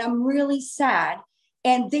died and I'm really sad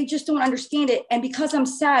and they just don't understand it. And because I'm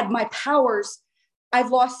sad, my powers,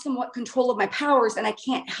 I've lost somewhat control of my powers and I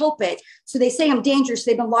can't help it. So they say I'm dangerous.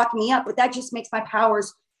 They've been locking me up, but that just makes my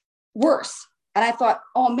powers worse. And I thought,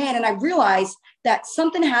 oh man. And I realized that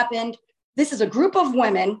something happened. This is a group of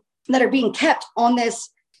women that are being kept on this,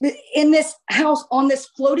 in this house, on this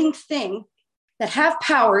floating thing that have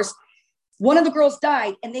powers. One of the girls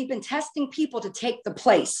died and they've been testing people to take the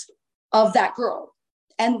place of that girl.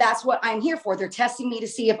 And that's what I'm here for. They're testing me to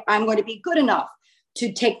see if I'm going to be good enough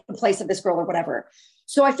to take the place of this girl or whatever.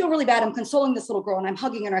 So I feel really bad. I'm consoling this little girl and I'm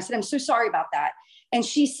hugging her. I said, I'm so sorry about that. And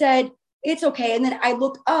she said, it's okay. And then I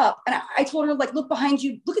looked up and I told her, like, look behind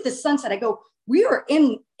you, look at the sunset. I go, we are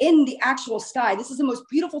in the actual sky. This is the most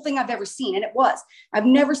beautiful thing I've ever seen. And it was. I've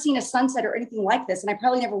never seen a sunset or anything like this. And I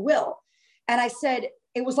probably never will. And I said,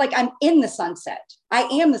 it was like, I'm in the sunset. I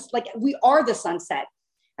am this, like, we are the sunset.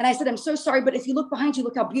 And I said, I'm so sorry, but if you look behind you,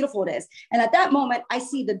 look how beautiful it is. And at that moment, I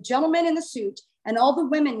see the gentleman in the suit and all the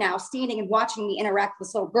women now standing and watching me interact with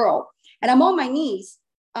this little girl. And I'm on my knees,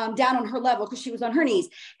 down on her level because she was on her knees.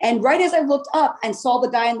 And right as I looked up and saw the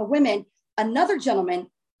guy and the women, another gentleman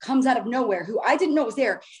comes out of nowhere who I didn't know was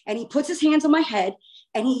there. And he puts his hands on my head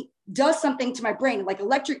and he does something to my brain, like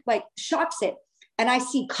electric, like shocks it. And I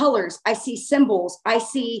see colors, I see symbols, I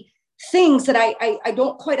see things that I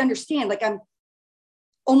don't quite understand. Like I'm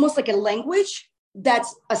almost like a language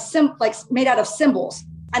that's like made out of symbols.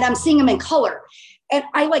 And I'm seeing them in color. And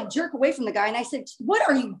I like jerk away from the guy. And I said, what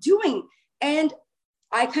are you doing? And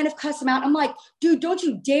I kind of cussed him out. I'm like, dude, don't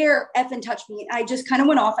you dare effing touch me. And I just kind of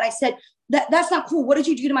went off and I said, that's not cool. What did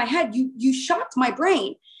you do to my head? You shocked my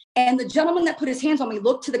brain. And the gentleman that put his hands on me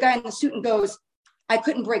looked to the guy in the suit and goes, I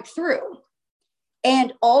couldn't break through.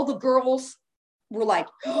 And all the girls were like,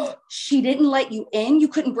 oh, she didn't let you in. You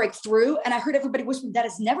couldn't break through. And I heard everybody whisper, that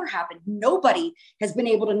has never happened. Nobody has been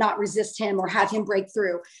able to not resist him or have him break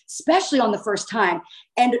through, especially on the first time.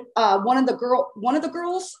 And one of the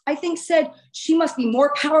girls, I think, said she must be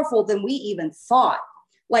more powerful than we even thought,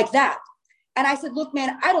 like that. And I said, look,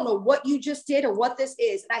 man, I don't know what you just did or what this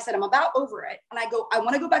is. And I said, I'm about over it. And I go, I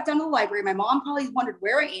want to go back down to the library. My mom probably wondered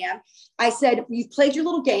where I am. I said, you've played your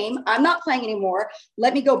little game. I'm not playing anymore.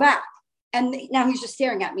 Let me go back. And now he's just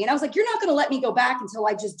staring at me. And I was like, you're not going to let me go back until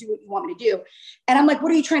I just do what you want me to do. And I'm like,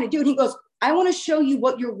 what are you trying to do? And he goes, I want to show you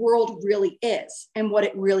what your world really is and what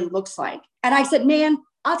it really looks like. And I said, man,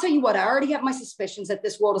 I'll tell you what, I already have my suspicions that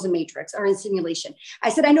this world is a matrix or in simulation. I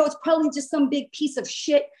said, I know it's probably just some big piece of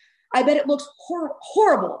shit. I bet it looks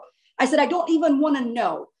horrible. I said, I don't even want to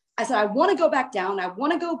know. I said, I want to go back down. I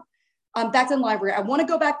want to go back to the library. I want to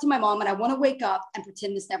go back to my mom and I want to wake up and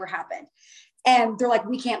pretend this never happened. And they're like,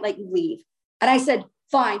 we can't let you leave. And I said,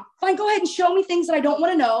 fine, go ahead and show me things that I don't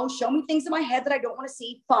want to know. Show me things in my head that I don't want to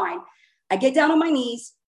see. Fine. I get down on my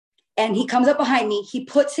knees and he comes up behind me. He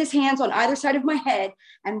puts his hands on either side of my head.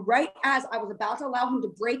 And right as I was about to allow him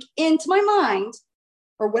to break into my mind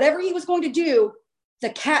or whatever he was going to do, the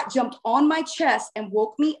cat jumped on my chest and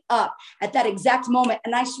woke me up at that exact moment.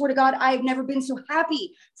 And I swear to God, I have never been so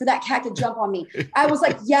happy for that cat to jump on me. I was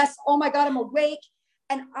like, yes, oh my God, I'm awake.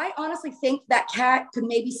 And I honestly think that cat could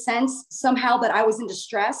maybe sense somehow that I was in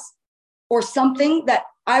distress or something, that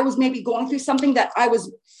I was maybe going through something that I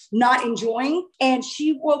was not enjoying. And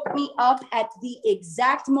she woke me up at the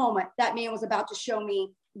exact moment that man was about to show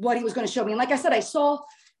me what he was going to show me. And like I said, I saw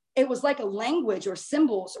it was like a language or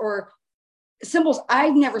symbols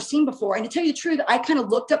I've never seen before. And to tell you the truth, I kind of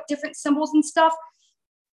looked up different symbols and stuff,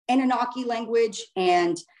 Anunnaki language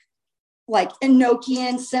and like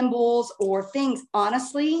Enochian symbols or things.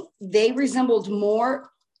 Honestly, they resembled more,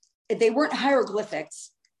 they weren't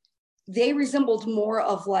hieroglyphics. They resembled more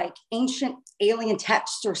of like ancient alien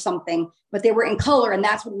texts or something, but they were in color. And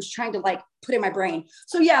that's what I was trying to like put in my brain.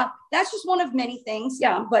 So yeah, that's just one of many things.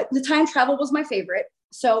 Yeah. But the time travel was my favorite.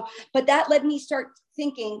 So, but that led me start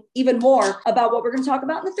thinking even more about what we're going to talk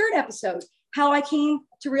about in the third episode, how I came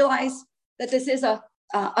to realize that this is a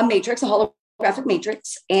matrix, a holographic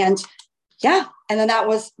matrix. And yeah. And then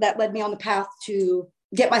that led me on the path to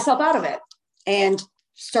get myself out of it and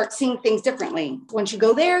start seeing things differently. Once you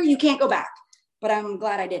go there, you can't go back, but I'm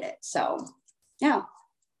glad I did it. So yeah,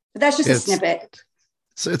 but that's just a snippet.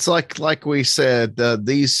 So it's like we said,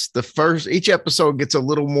 each episode gets a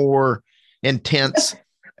little more intense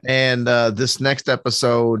And this next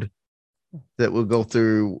episode that we'll go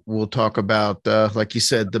through, we'll talk about, like you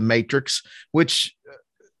said, the Matrix, which,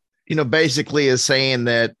 basically is saying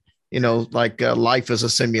that, life is a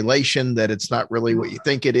simulation, that it's not really what you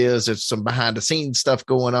think it is. There's some behind the scenes stuff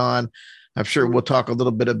going on. I'm sure we'll talk a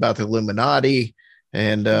little bit about the Illuminati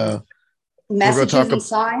and messages and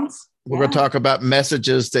signs. We're going to talk about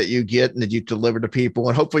messages that you get and that you deliver to people.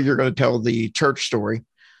 And hopefully you're going to tell the church story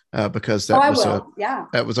because that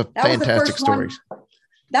was a fantastic story.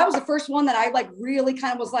 That was the first one that I really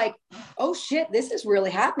kind of was like, oh shit, this is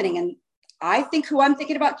really happening. And I think who I'm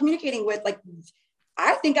thinking about communicating with,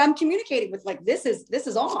 I think I'm communicating with, this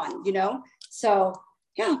is on, So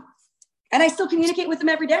yeah. And I still communicate with them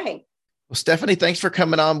every day. Well, Stephanie, thanks for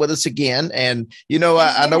coming on with us again. And,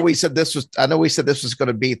 I know we said this was going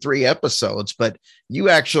to be 3 episodes, but you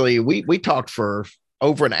actually, we talked for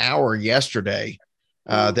over an hour yesterday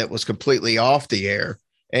that was completely off the air.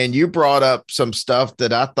 And you brought up some stuff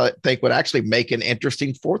that I think would actually make an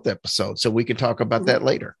interesting 4th episode. So we can talk about that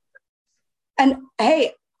later. And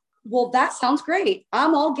hey, well, that sounds great.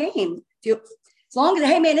 I'm all game. As long as,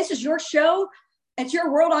 hey man, this is your show. It's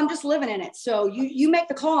your world. I'm just living in it. So you make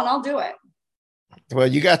the call and I'll do it. Well,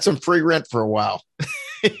 you got some free rent for a while.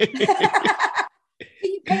 Can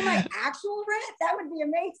you pay my actual rent? That would be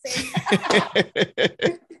amazing.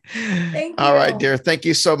 Thank you. All right, dear. Thank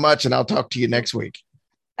you so much. And I'll talk to you next week.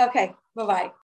 Okay. Bye-bye.